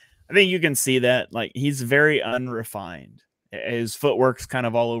I think you can see that. Like, he's very unrefined. His footwork's kind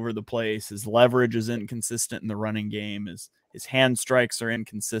of all over the place. His leverage is inconsistent in the running game. His hand strikes are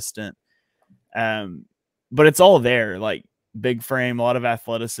inconsistent. But it's all there. Like, big frame, a lot of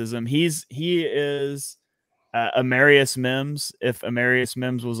athleticism. He is Amarius Mims, if Amarius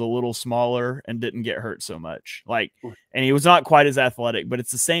Mims was a little smaller and didn't get hurt so much. And he was not quite as athletic, but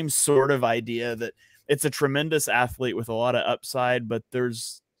it's the same sort of idea that it's a tremendous athlete with a lot of upside, but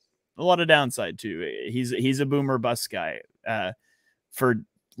there's a lot of downside too. He's a boomer bust guy for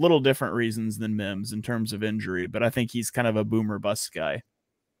little different reasons than Mims in terms of injury, but I think he's kind of a boomer bust guy.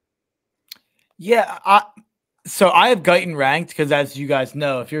 Yeah, so I have Guyton ranked because, as you guys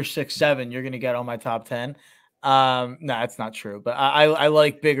know, if you're 6'7", you're going to get on my top 10. No, that's not true. But I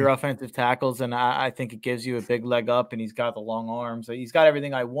like bigger offensive tackles, and I think it gives you a big leg up, and he's got the long arms. So he's got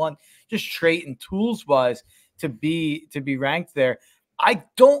everything I want, just trait and tools-wise, to be ranked there. I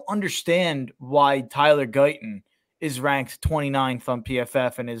don't understand why Tyler Guyton is ranked 29th on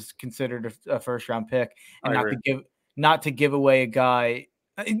PFF and is considered a first-round pick, and not to give away a guy.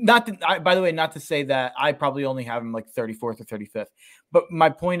 By the way, not to say that I probably only have him like 34th or 35th, but my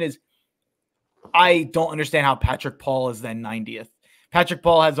point is, I don't understand how Patrick Paul is then 90th. Patrick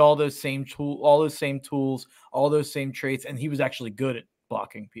Paul has all those same tools, all those same traits, and he was actually good at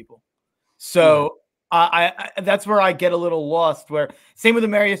blocking people. So I that's where I get a little lost. Where same with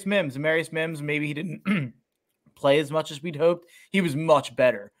Amarius Mims. Amarius Mims, maybe he didn't play as much as we'd hoped. He was much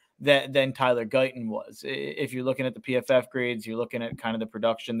better than Tyler Guyton was. If you're looking at the PFF grades, you're looking at kind of the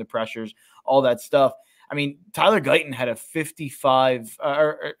production, the pressures, all that stuff. I mean, Tyler Guyton had a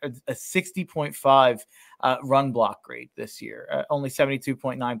 60.5 run block grade this year, only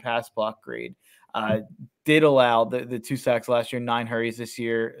 72.9 pass block grade. Did allow the 2 sacks last year, 9 hurries this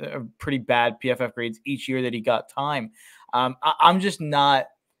year, pretty bad PFF grades each year that he got time. I'm just not.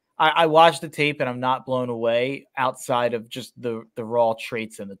 I watched the tape and I'm not blown away outside of just the raw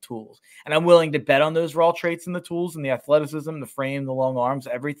traits and the tools. And I'm willing to bet on those raw traits and the tools and the athleticism, the frame, the long arms,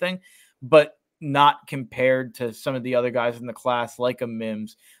 everything, but not compared to some of the other guys in the class, like a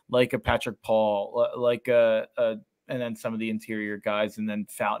Mims, like a Patrick Paul, like and then some of the interior guys, and then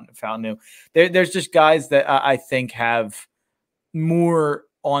Fountain. There's just guys that I think have more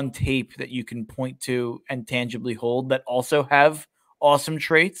on tape that you can point to and tangibly hold that also have awesome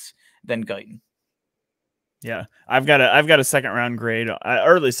traits than Guyton. Yeah, I've got a second-round grade,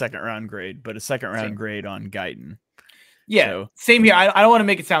 early second-round grade, but a second-round grade on Guyton. Yeah, so same here. I don't want to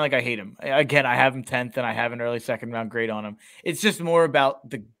make it sound like I hate him. Again, I have him 10th, and I have an early second-round grade on him. It's just more about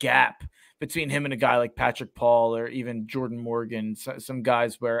the gap between him and a guy like Patrick Paul or even Jordan Morgan, some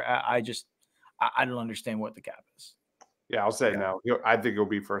guys where I don't understand what the gap is. Yeah, I'll say no. I think he'll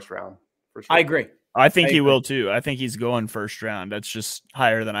be first round. For sure. I agree. I think he will too. I think he's going first round. That's just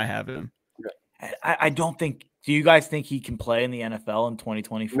higher than I have him. I don't think. Do you guys think he can play in the NFL in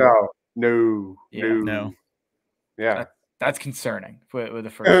 2024? No. Yeah, that's concerning with the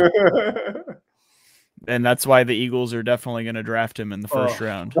first. And that's why the Eagles are definitely going to draft him in the first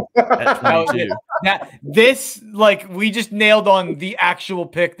round at 22. This, like, we just nailed on the actual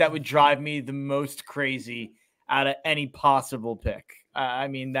pick that would drive me the most crazy out of any possible pick. I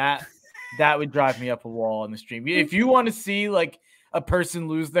mean, that would drive me up a wall in the stream. If you want to see, like, a person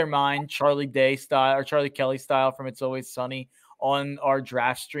lose their mind, Charlie Day style or Charlie Kelly style from It's Always Sunny on our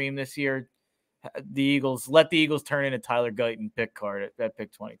draft stream this year, let the Eagles turn in a Tyler Guyton pick card at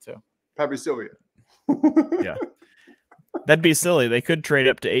pick 22. Pappy Sylvia. Yeah, that'd be silly. They could trade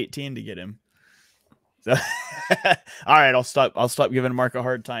up to 18 to get him. So, all right, I'll stop giving Mark a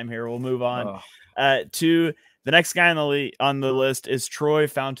hard time here. We'll move on to the next guy on the list is Troy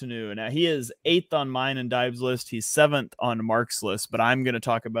Fountainu. Now he is 8th on mine and Dive's list. He's 7th on Mark's list, but I'm going to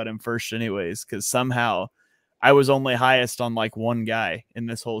talk about him first anyways because somehow I was only highest on like one guy in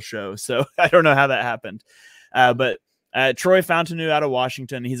this whole show, so I don't know how that happened. But Troy Fountainu out of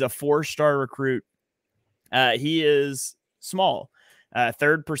Washington. He's a 4-star recruit. He is small,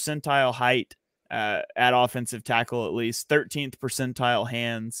 3rd percentile height at offensive tackle, at least 13th percentile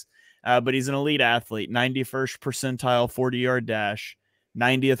hands, but he's an elite athlete, 91st percentile 40-yard dash,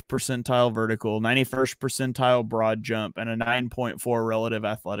 90th percentile vertical, 91st percentile broad jump, and a 9.4 relative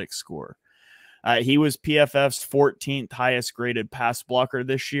athletic score. He was PFF's 14th highest graded pass blocker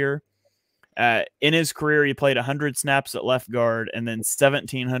this year. In his career, he played 100 snaps at left guard and then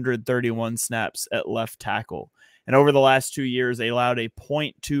 1,731 snaps at left tackle. And over the last 2 years, they allowed a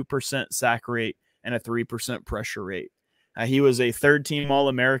 0.2% sack rate and a 3% pressure rate. He was a third-team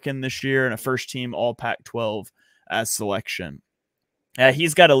All-American this year and a first-team All-Pac-12 selection.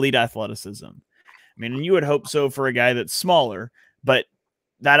 He's got elite athleticism. I mean, and you would hope so for a guy that's smaller, but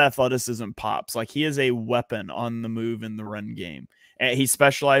that athleticism pops. Like, he is a weapon on the move in the run game. He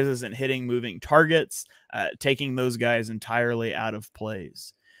specializes in hitting moving targets, taking those guys entirely out of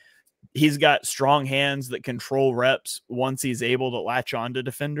plays. He's got strong hands that control reps once he's able to latch on to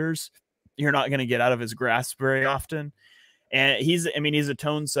defenders. You're not going to get out of his grasp very often. And he's a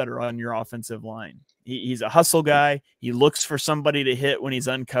tone setter on your offensive line. He's a hustle guy. He looks for somebody to hit when he's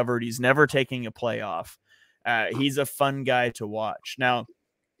uncovered. He's never taking a play off. He's a fun guy to watch. Now,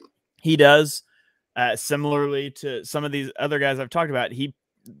 he does, similarly to some of these other guys I've talked about, he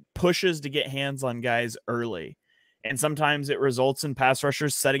pushes to get hands on guys early. And sometimes it results in pass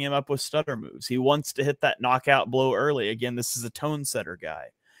rushers setting him up with stutter moves. He wants to hit that knockout blow early. Again, this is a tone setter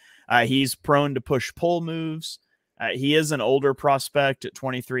guy. He's prone to push-pull moves. He is an older prospect at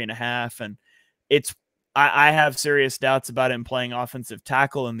 23.5, and I have serious doubts about him playing offensive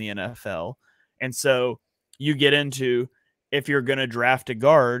tackle in the NFL. And so you get into, if you're going to draft a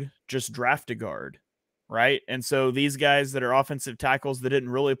guard, just draft a guard, right? And so these guys that are offensive tackles that didn't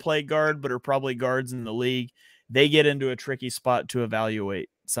really play guard but are probably guards in the league, they get into a tricky spot to evaluate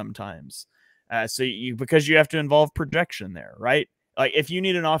sometimes. Because you have to involve projection there, right? Like, if you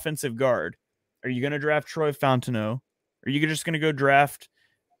need an offensive guard, are you going to draft Troy Fountainu? Or are you just going to go draft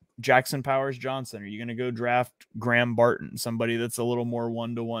Jackson Powers Johnson? Are you going to go draft Graham Barton, somebody that's a little more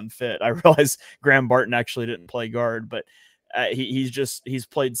one-to-one fit? I realize Graham Barton actually didn't play guard, but he's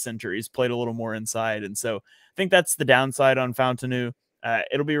played center. He's played a little more inside. And so I think that's the downside on Fountainu.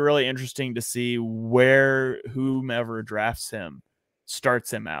 It'll be really interesting to see where whomever drafts him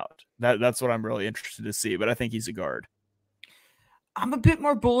starts him out. That's what I'm really interested to see, but I think he's a guard. I'm a bit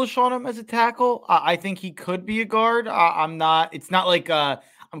more bullish on him as a tackle. I think he could be a guard. I'm not. It's not like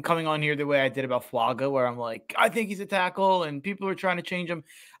I'm coming on here the way I did about Flaga, where I'm like, I think he's a tackle, and people are trying to change him.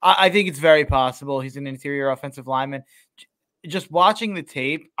 I think it's very possible he's an interior offensive lineman. Just watching the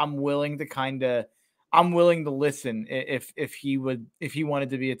tape, I'm willing to listen if he wanted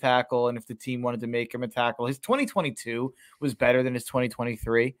to be a tackle, and if the team wanted to make him a tackle. His 2022 was better than his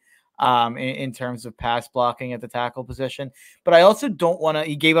 2023. In terms of pass blocking at the tackle position. But I also don't want to,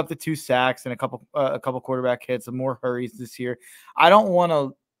 he gave up the 2 sacks and a couple quarterback hits and more hurries this year. I don't want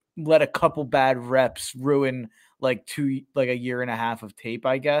to let a couple bad reps ruin like a year and a half of tape,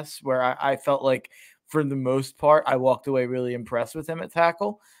 I guess, where I felt like for the most part, I walked away really impressed with him at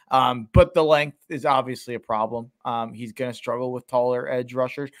tackle. But the length is obviously a problem. He's going to struggle with taller edge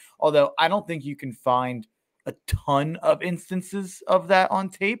rushers, although I don't think you can find a ton of instances of that on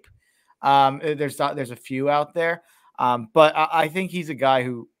tape. There's a few out there, but I think he's a guy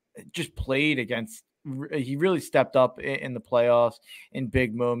who just played against he really stepped up in the playoffs in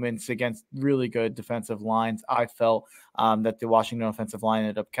big moments against really good defensive lines. I felt that the Washington offensive line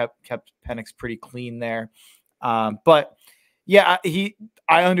ended up kept Penix pretty clean there. But yeah,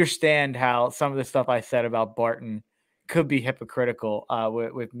 I understand how some of the stuff I said about Barton could be hypocritical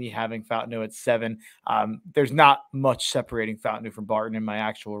with me having Fautanu at 7. There's not much separating Fautanu from Barton in my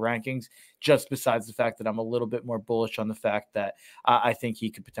actual rankings, just besides the fact that I'm a little bit more bullish on the fact that I think he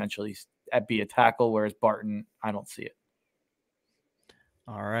could potentially be a tackle, whereas Barton, I don't see it.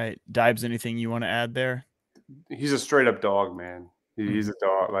 All right. Dibes, anything you want to add there? He's a straight up dog, man. He's a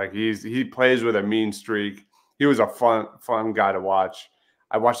dog. Like he plays with a mean streak. He was a fun guy to watch.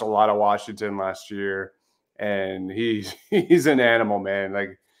 I watched a lot of Washington last year, and he's an animal, man.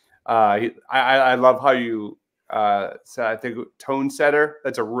 Like I love how you said, I think, tone setter.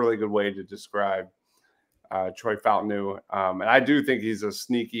 That's a really good way to describe Troy Fautanu. And I do think he's a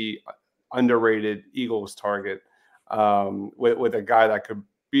sneaky, underrated Eagles target with a guy that could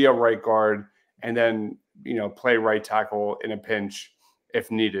be a right guard and then, play right tackle in a pinch if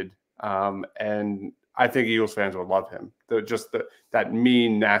needed. And I think Eagles fans would love him. That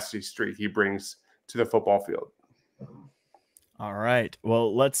mean, nasty streak he brings to the football field. All right.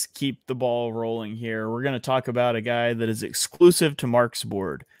 Well, let's keep the ball rolling here. We're going to talk about a guy that is exclusive to Mark's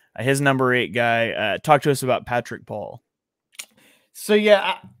board. His number 8 guy. Talk to us about Patrick Paul. So,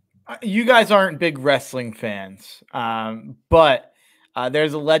 yeah, you guys aren't big wrestling fans, but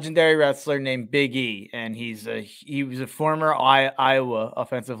there's a legendary wrestler named Big E, and he was a former Iowa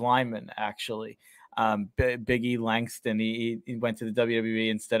offensive lineman, actually. Big E Langston. He went to the WWE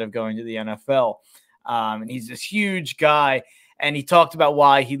instead of going to the NFL. And he's this huge guy. And he talked about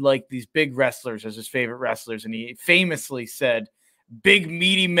why he liked these big wrestlers as his favorite wrestlers. And he famously said, "Big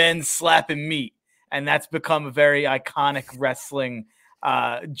meaty men slapping meat." And that's become a very iconic wrestling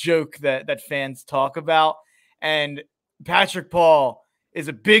joke that fans talk about. And Patrick Paul is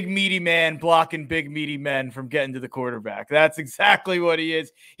a big meaty man blocking big meaty men from getting to the quarterback. That's exactly what he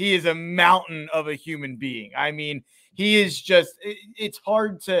is. He is a mountain of a human being. I mean, he is just, it's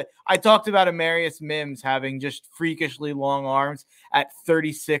hard to, I talked about Amarius Mims having just freakishly long arms at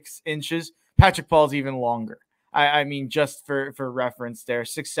 36 inches. Patrick Paul's even longer. I mean, just for reference there,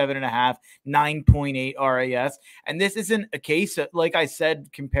 6'7.5", 9.8 RAS. And this isn't a case, like I said,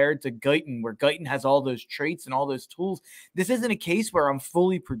 compared to Guyton, where Guyton has all those traits and all those tools. This isn't a case where I'm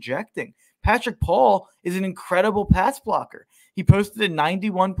fully projecting. Patrick Paul is an incredible pass blocker. He posted a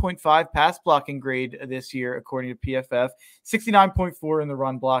 91.5 pass blocking grade this year, according to PFF, 69.4 in the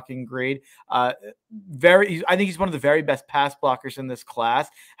run blocking grade. I think he's one of the very best pass blockers in this class,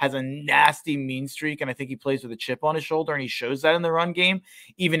 has a nasty mean streak, and I think he plays with a chip on his shoulder, and he shows that in the run game,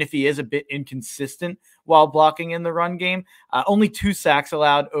 even if he is a bit inconsistent while blocking in the run game. Only 2 sacks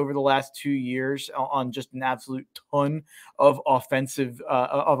allowed over the last 2 years on just an absolute ton of offensive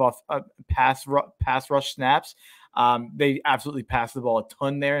pass rush snaps. They absolutely passed the ball a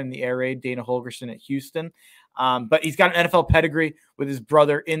ton there in the air raid. Dana Holgerson at Houston. But he's got an NFL pedigree with his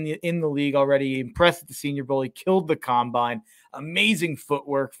brother in the league already. He impressed at the Senior Bowl. He killed the combine. Amazing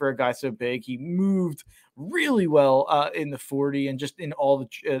footwork for a guy so big. He moved really well in the 40 and just in all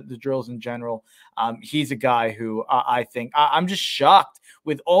the drills in general. He's a guy who I think I'm just shocked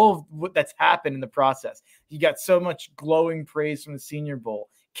with all of what that's happened in the process. He got so much glowing praise from the Senior Bowl.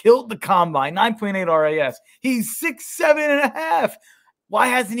 Killed the combine, 9.8 RAS. He's 6'7.5". Why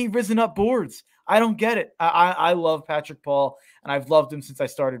hasn't he risen up boards? I don't get it. I love Patrick Paul, and I've loved him since I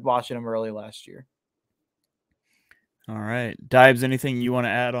started watching him early last year. All right. Dibes, anything you want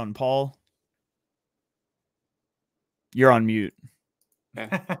to add on Paul? You're on mute.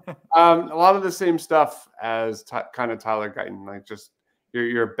 A lot of the same stuff as kind of Tyler Guyton. Like, just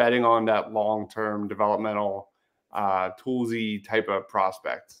you're betting on that long-term developmental toolsy type of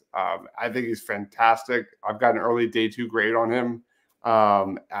prospect. I think he's fantastic. I've got an early day 2 grade on him.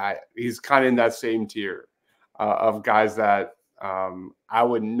 He's kind of in that same tier of guys that I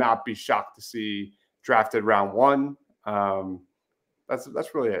would not be shocked to see drafted round 1.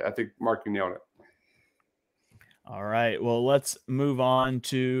 That's really it. I think Mark, you nailed it. All right. Well, let's move on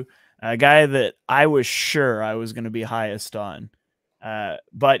to a guy that I was sure I was going to be highest on.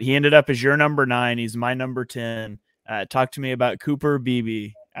 But he ended up as your number 9. He's my number 10. Talk to me about Cooper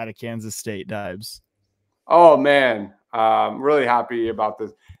Beebe out of Kansas State, Dibes. Oh, man. I'm really happy about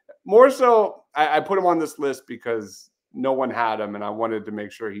this. More so, I put him on this list because no one had him, and I wanted to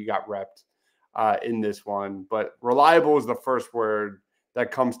make sure he got repped in this one. But reliable is the first word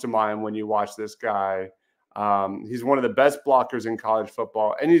that comes to mind when you watch this guy. He's one of the best blockers in college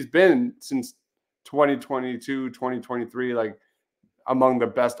football, and he's been since 2022, 2023, like among the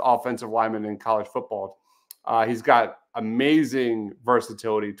best offensive linemen in college football. He's got amazing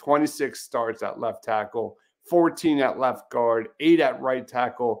versatility, 26 starts at left tackle, 14 at left guard, 8 at right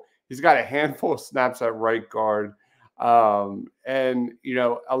tackle. He's got a handful of snaps at right guard, and, you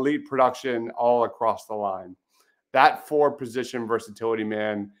know, elite production all across the line. That 4-position versatility,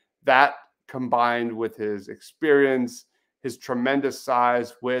 man, that combined with his experience, his tremendous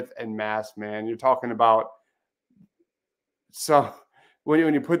size, width, and mass, man, you're talking about. So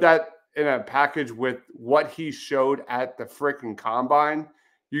when you put that in a package with what he showed at the frickin' combine,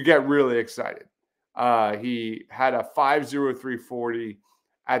 you get really excited. He had a 5.0340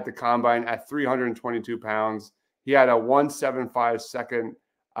 at the combine at 322 pounds. He had a 1.75 second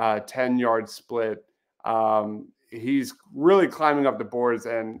 10-yard split. He's really climbing up the boards,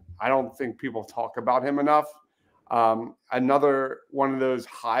 and I don't think people talk about him enough. Another one of those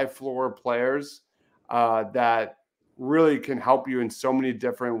high floor players that really can help you in so many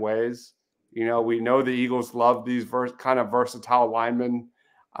different ways. You know, we know the Eagles love these kind of versatile linemen,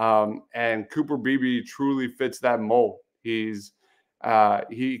 and Cooper Beebe truly fits that mold.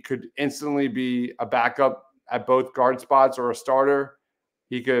 He could instantly be a backup at both guard spots or a starter.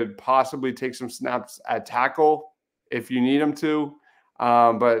 He could possibly take some snaps at tackle if you need him to.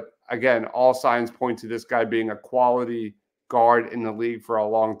 But again, all signs point to this guy being a quality guard in the league for a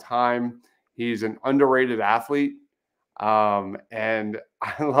long time. He's an underrated athlete. And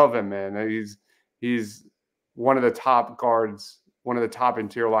I love him, man. He's one of the top guards, one of the top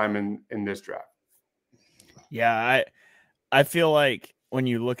interior linemen in this draft. Yeah, I feel like when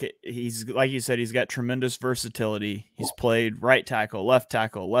you look at, he's, like you said, he's got tremendous versatility. He's played right tackle, left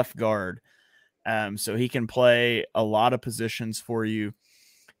guard. So he can play a lot of positions for you.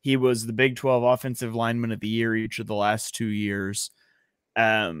 He was the Big 12 Offensive Lineman of the Year each of the last 2 years.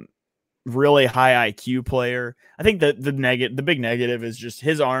 Really high IQ player. I think the big negative is just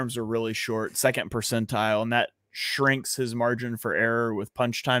his arms are really short, 2nd percentile, and that shrinks his margin for error with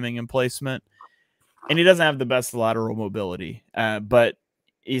punch timing and placement. And he doesn't have the best lateral mobility, but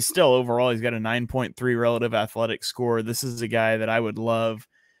he's still overall, he's got a 9.3 relative athletic score. This is a guy that I would love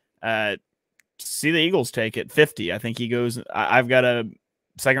to see the Eagles take at 50. I think he goes, I've got a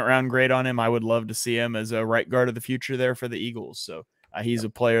 2nd round grade on him. I would love to see him as a right guard of the future there for the Eagles. So he's a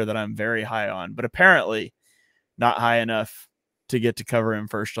player that I'm very high on, but apparently not high enough to get to cover him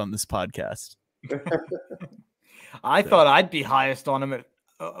first on this podcast. I thought I'd be highest on him at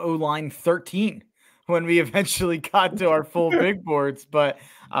O-line 13 when we eventually got to our full big boards, but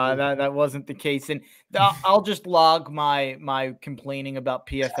that wasn't the case. And I'll just log my complaining about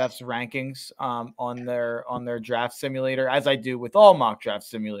PFF's rankings on their draft simulator, as I do with all mock draft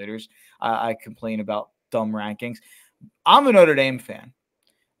simulators. I complain about dumb rankings. I'm a Notre Dame fan.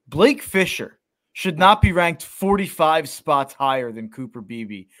 Blake Fisher should not be ranked 45 spots higher than Cooper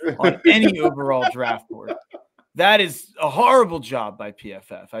Beebe on any overall draft board. That is a horrible job by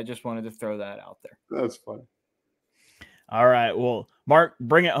PFF. I just wanted to throw that out there. That's funny. All right. Well, Mark,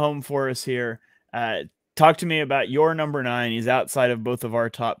 bring it home for us here. Talk to me about your number 9. He's outside of both of our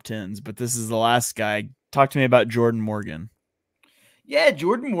top 10s, but this is the last guy. Talk to me about Jordan Morgan. Yeah,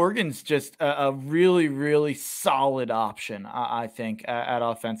 Jordan Morgan's just a really, really solid option, I think, at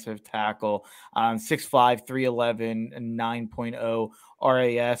offensive tackle. 6'5", 311, and 9.0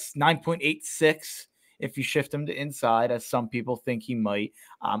 RAS, 9.86 if you shift him to inside, as some people think he might.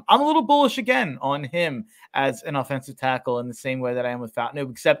 I'm a little bullish again on him as an offensive tackle in the same way that I am with Fountain,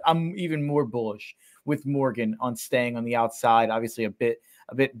 except I'm even more bullish with Morgan on staying on the outside. Obviously a bit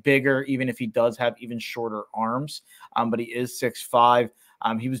bigger, even if he does have even shorter arms, but he is 6'5".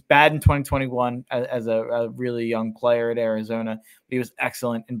 He was bad in 2021 as a really young player at Arizona, but he was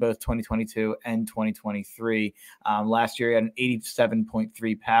excellent in both 2022 and 2023. Last year, he had an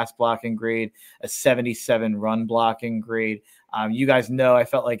 87.3 pass blocking grade, a 77 run blocking grade. You guys know I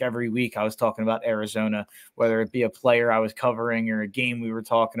felt like every week I was talking about Arizona, whether it be a player I was covering or a game we were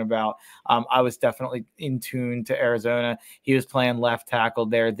talking about. I was definitely in tune to Arizona. He was playing left tackle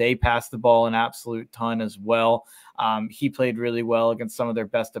there. They passed the ball an absolute ton as well. He played really well against some of their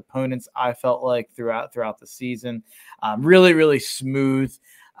best opponents, I felt like, throughout the season. Really, really smooth.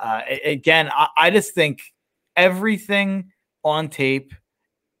 Again, I just think everything on tape,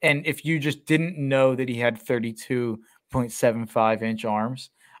 and if you just didn't know that he had 32.75-inch arms,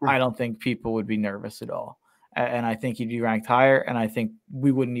 I don't think people would be nervous at all. And I think he'd be ranked higher, and I think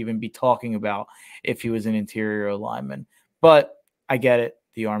we wouldn't even be talking about if he was an interior lineman. But I get it.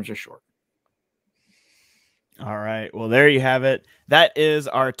 The arms are short. All right. Well, there you have it. That is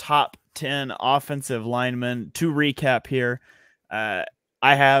our top 10 offensive linemen. To recap here,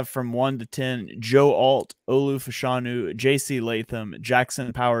 I have from 1 to 10, Joe Alt, Olu Fashanu, J.C. Latham,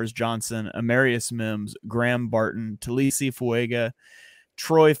 Jackson Powers Johnson, Amarius Mims, Graham Barton, Talisi Fuega,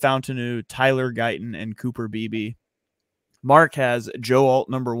 Troy Fountainu, Tyler Guyton, and Cooper Beebe. Mark has Joe Alt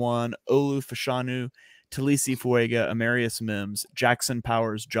number 1, Olu Fashanu, Talisi Fuega, Amarius Mims, Jackson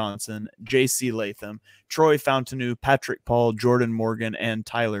Powers Johnson, J.C. Latham, Troy Fountainu, Patrick Paul, Jordan Morgan, and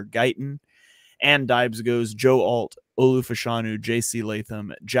Tyler Guyton. And Dibes goes Joe Alt, Olu Fashanu, J.C.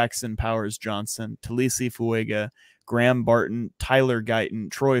 Latham, Jackson Powers Johnson, Talisi Fuega, Graham Barton, Tyler Guyton,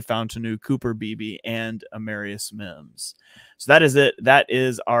 Troy Fountainu, Cooper Beebe, and Amarius Mims. So that is it. That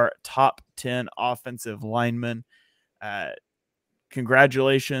is our top 10 offensive linemen.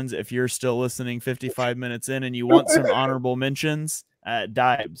 Congratulations. If you're still listening 55 minutes in and you want some honorable mentions,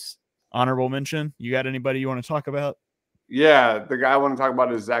 Dibes, honorable mention. You got anybody you want to talk about? Yeah, the guy I want to talk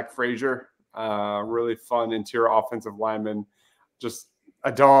about is Zach Frazier. Really fun interior offensive lineman. Just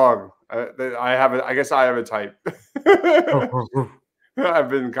a dog. I guess I have a type.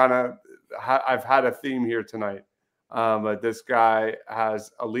 I've had a theme here tonight. But this guy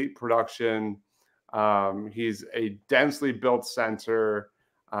has elite production. He's a densely built center.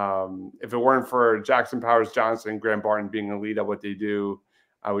 If it weren't for Jackson Powers Johnson and Graham Barton being elite at what they do,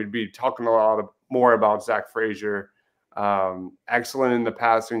 we'd be talking a lot more about Zach Frazier. Excellent in the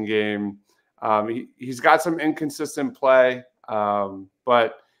passing game. He's got some inconsistent play,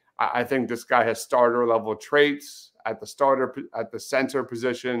 but I think this guy has starter level traits at the center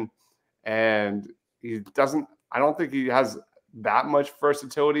position, and I don't think he has that much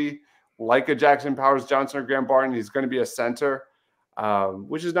versatility like a Jackson Powers Johnson or Graham Barton. He's going to be a center,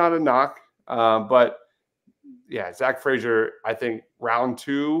 which is not a knock, but yeah, Zach Frazier. I think round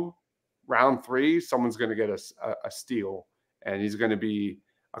 2, round 3, someone's going to get a steal, and he's going to be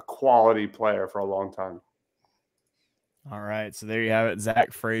a quality player for a long time. All right, so there you have it,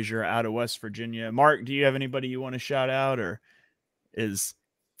 Zach Frazier out of West Virginia. Mark, do you have anybody you want to shout out, or is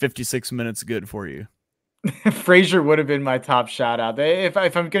 56 minutes good for you? Frazier would have been my top shout out. If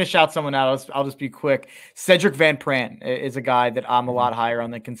I'm going to shout someone out, I'll just be quick. Cedric Van Pran is a guy that I'm a lot higher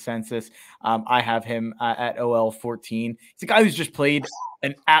on the consensus. I have him at OL 14. He's a guy who's just played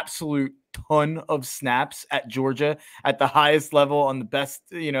an absolute ton of snaps at Georgia at the highest level on the best,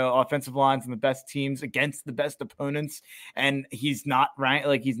 offensive lines and the best teams against the best opponents. And he's not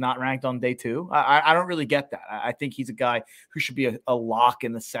ranked, he's not ranked on day 2. I don't really get that. I think he's a guy who should be a lock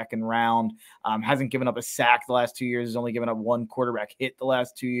in the second round. Hasn't given up a sack the last 2 years. Has only given up 1 quarterback hit the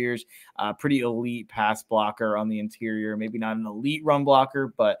last 2 years. Pretty elite pass blocker on the interior. Maybe not an elite run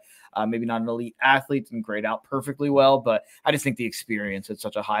blocker, but maybe not an elite athlete and grade out perfectly well. But I just think the experience at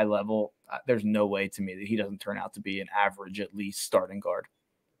such a high level, there's no way to me that he doesn't turn out to be an average, at least starting guard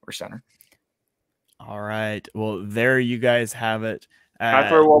or center. All right. Well, there you guys have it. Can I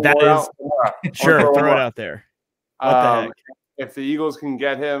throw one more out? Sure, throw it out there. What the heck? If the Eagles can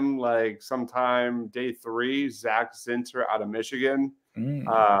get him sometime day 3, Zach Zinter out of Michigan,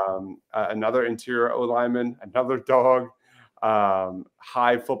 another interior O-lineman, another dog,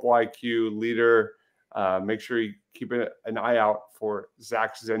 high football IQ leader. Make sure you keep an eye out for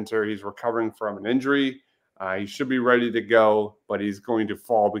Zach Zinter. He's recovering from an injury. He should be ready to go, but he's going to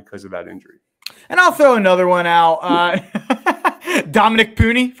fall because of that injury. And I'll throw another one out. Dominic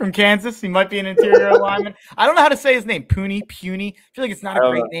Pooney from Kansas. He might be an interior lineman. I don't know how to say his name. Puny. I feel like it's not a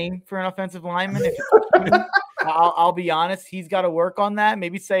great name for an offensive lineman. I'll be honest. He's got to work on that.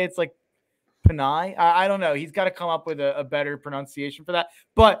 Maybe say it's like Panay. I don't know. He's got to come up with a better pronunciation for that.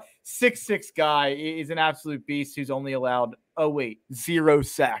 But 6'6" guy is an absolute beast who's only allowed 0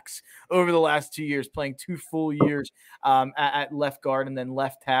 sacks over the last 2 years, playing 2 full years at left guard and then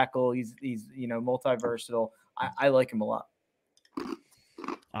left tackle. He's multi-versatile. I like him a lot.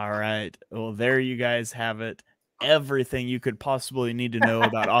 All right. Well, there you guys have it. Everything you could possibly need to know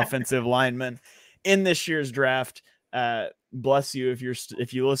about offensive linemen in this year's draft. Bless you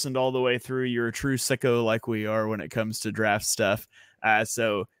if you listened all the way through. You're a true sicko like we are when it comes to draft stuff.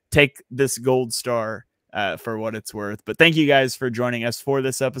 So take this gold star for what it's worth. But thank you guys for joining us for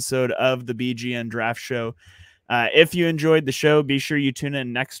this episode of the BGN Draft Show. If you enjoyed the show, be sure you tune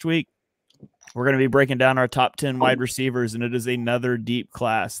in next week. We're going to be breaking down our top 10 wide receivers, and it is another deep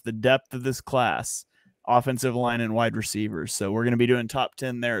class. The depth of this class, offensive line and wide receivers. So we're going to be doing top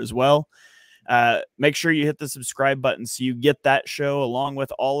 10 there as well. Make sure you hit the subscribe button so you get that show along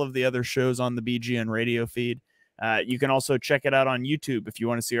with all of the other shows on the BGN radio feed. You can also check it out on YouTube if you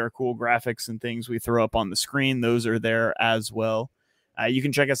want to see our cool graphics and things we throw up on the screen. Those are there as well. You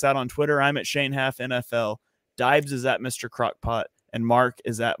can check us out on Twitter. I'm at Shane Haff NFL. Dibes is at Mr. Crockpot. And Mark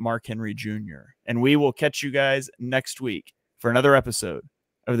is at Mark Henry Jr. And we will catch you guys next week for another episode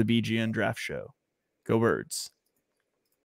of the BGN Draft Show. Go Birds.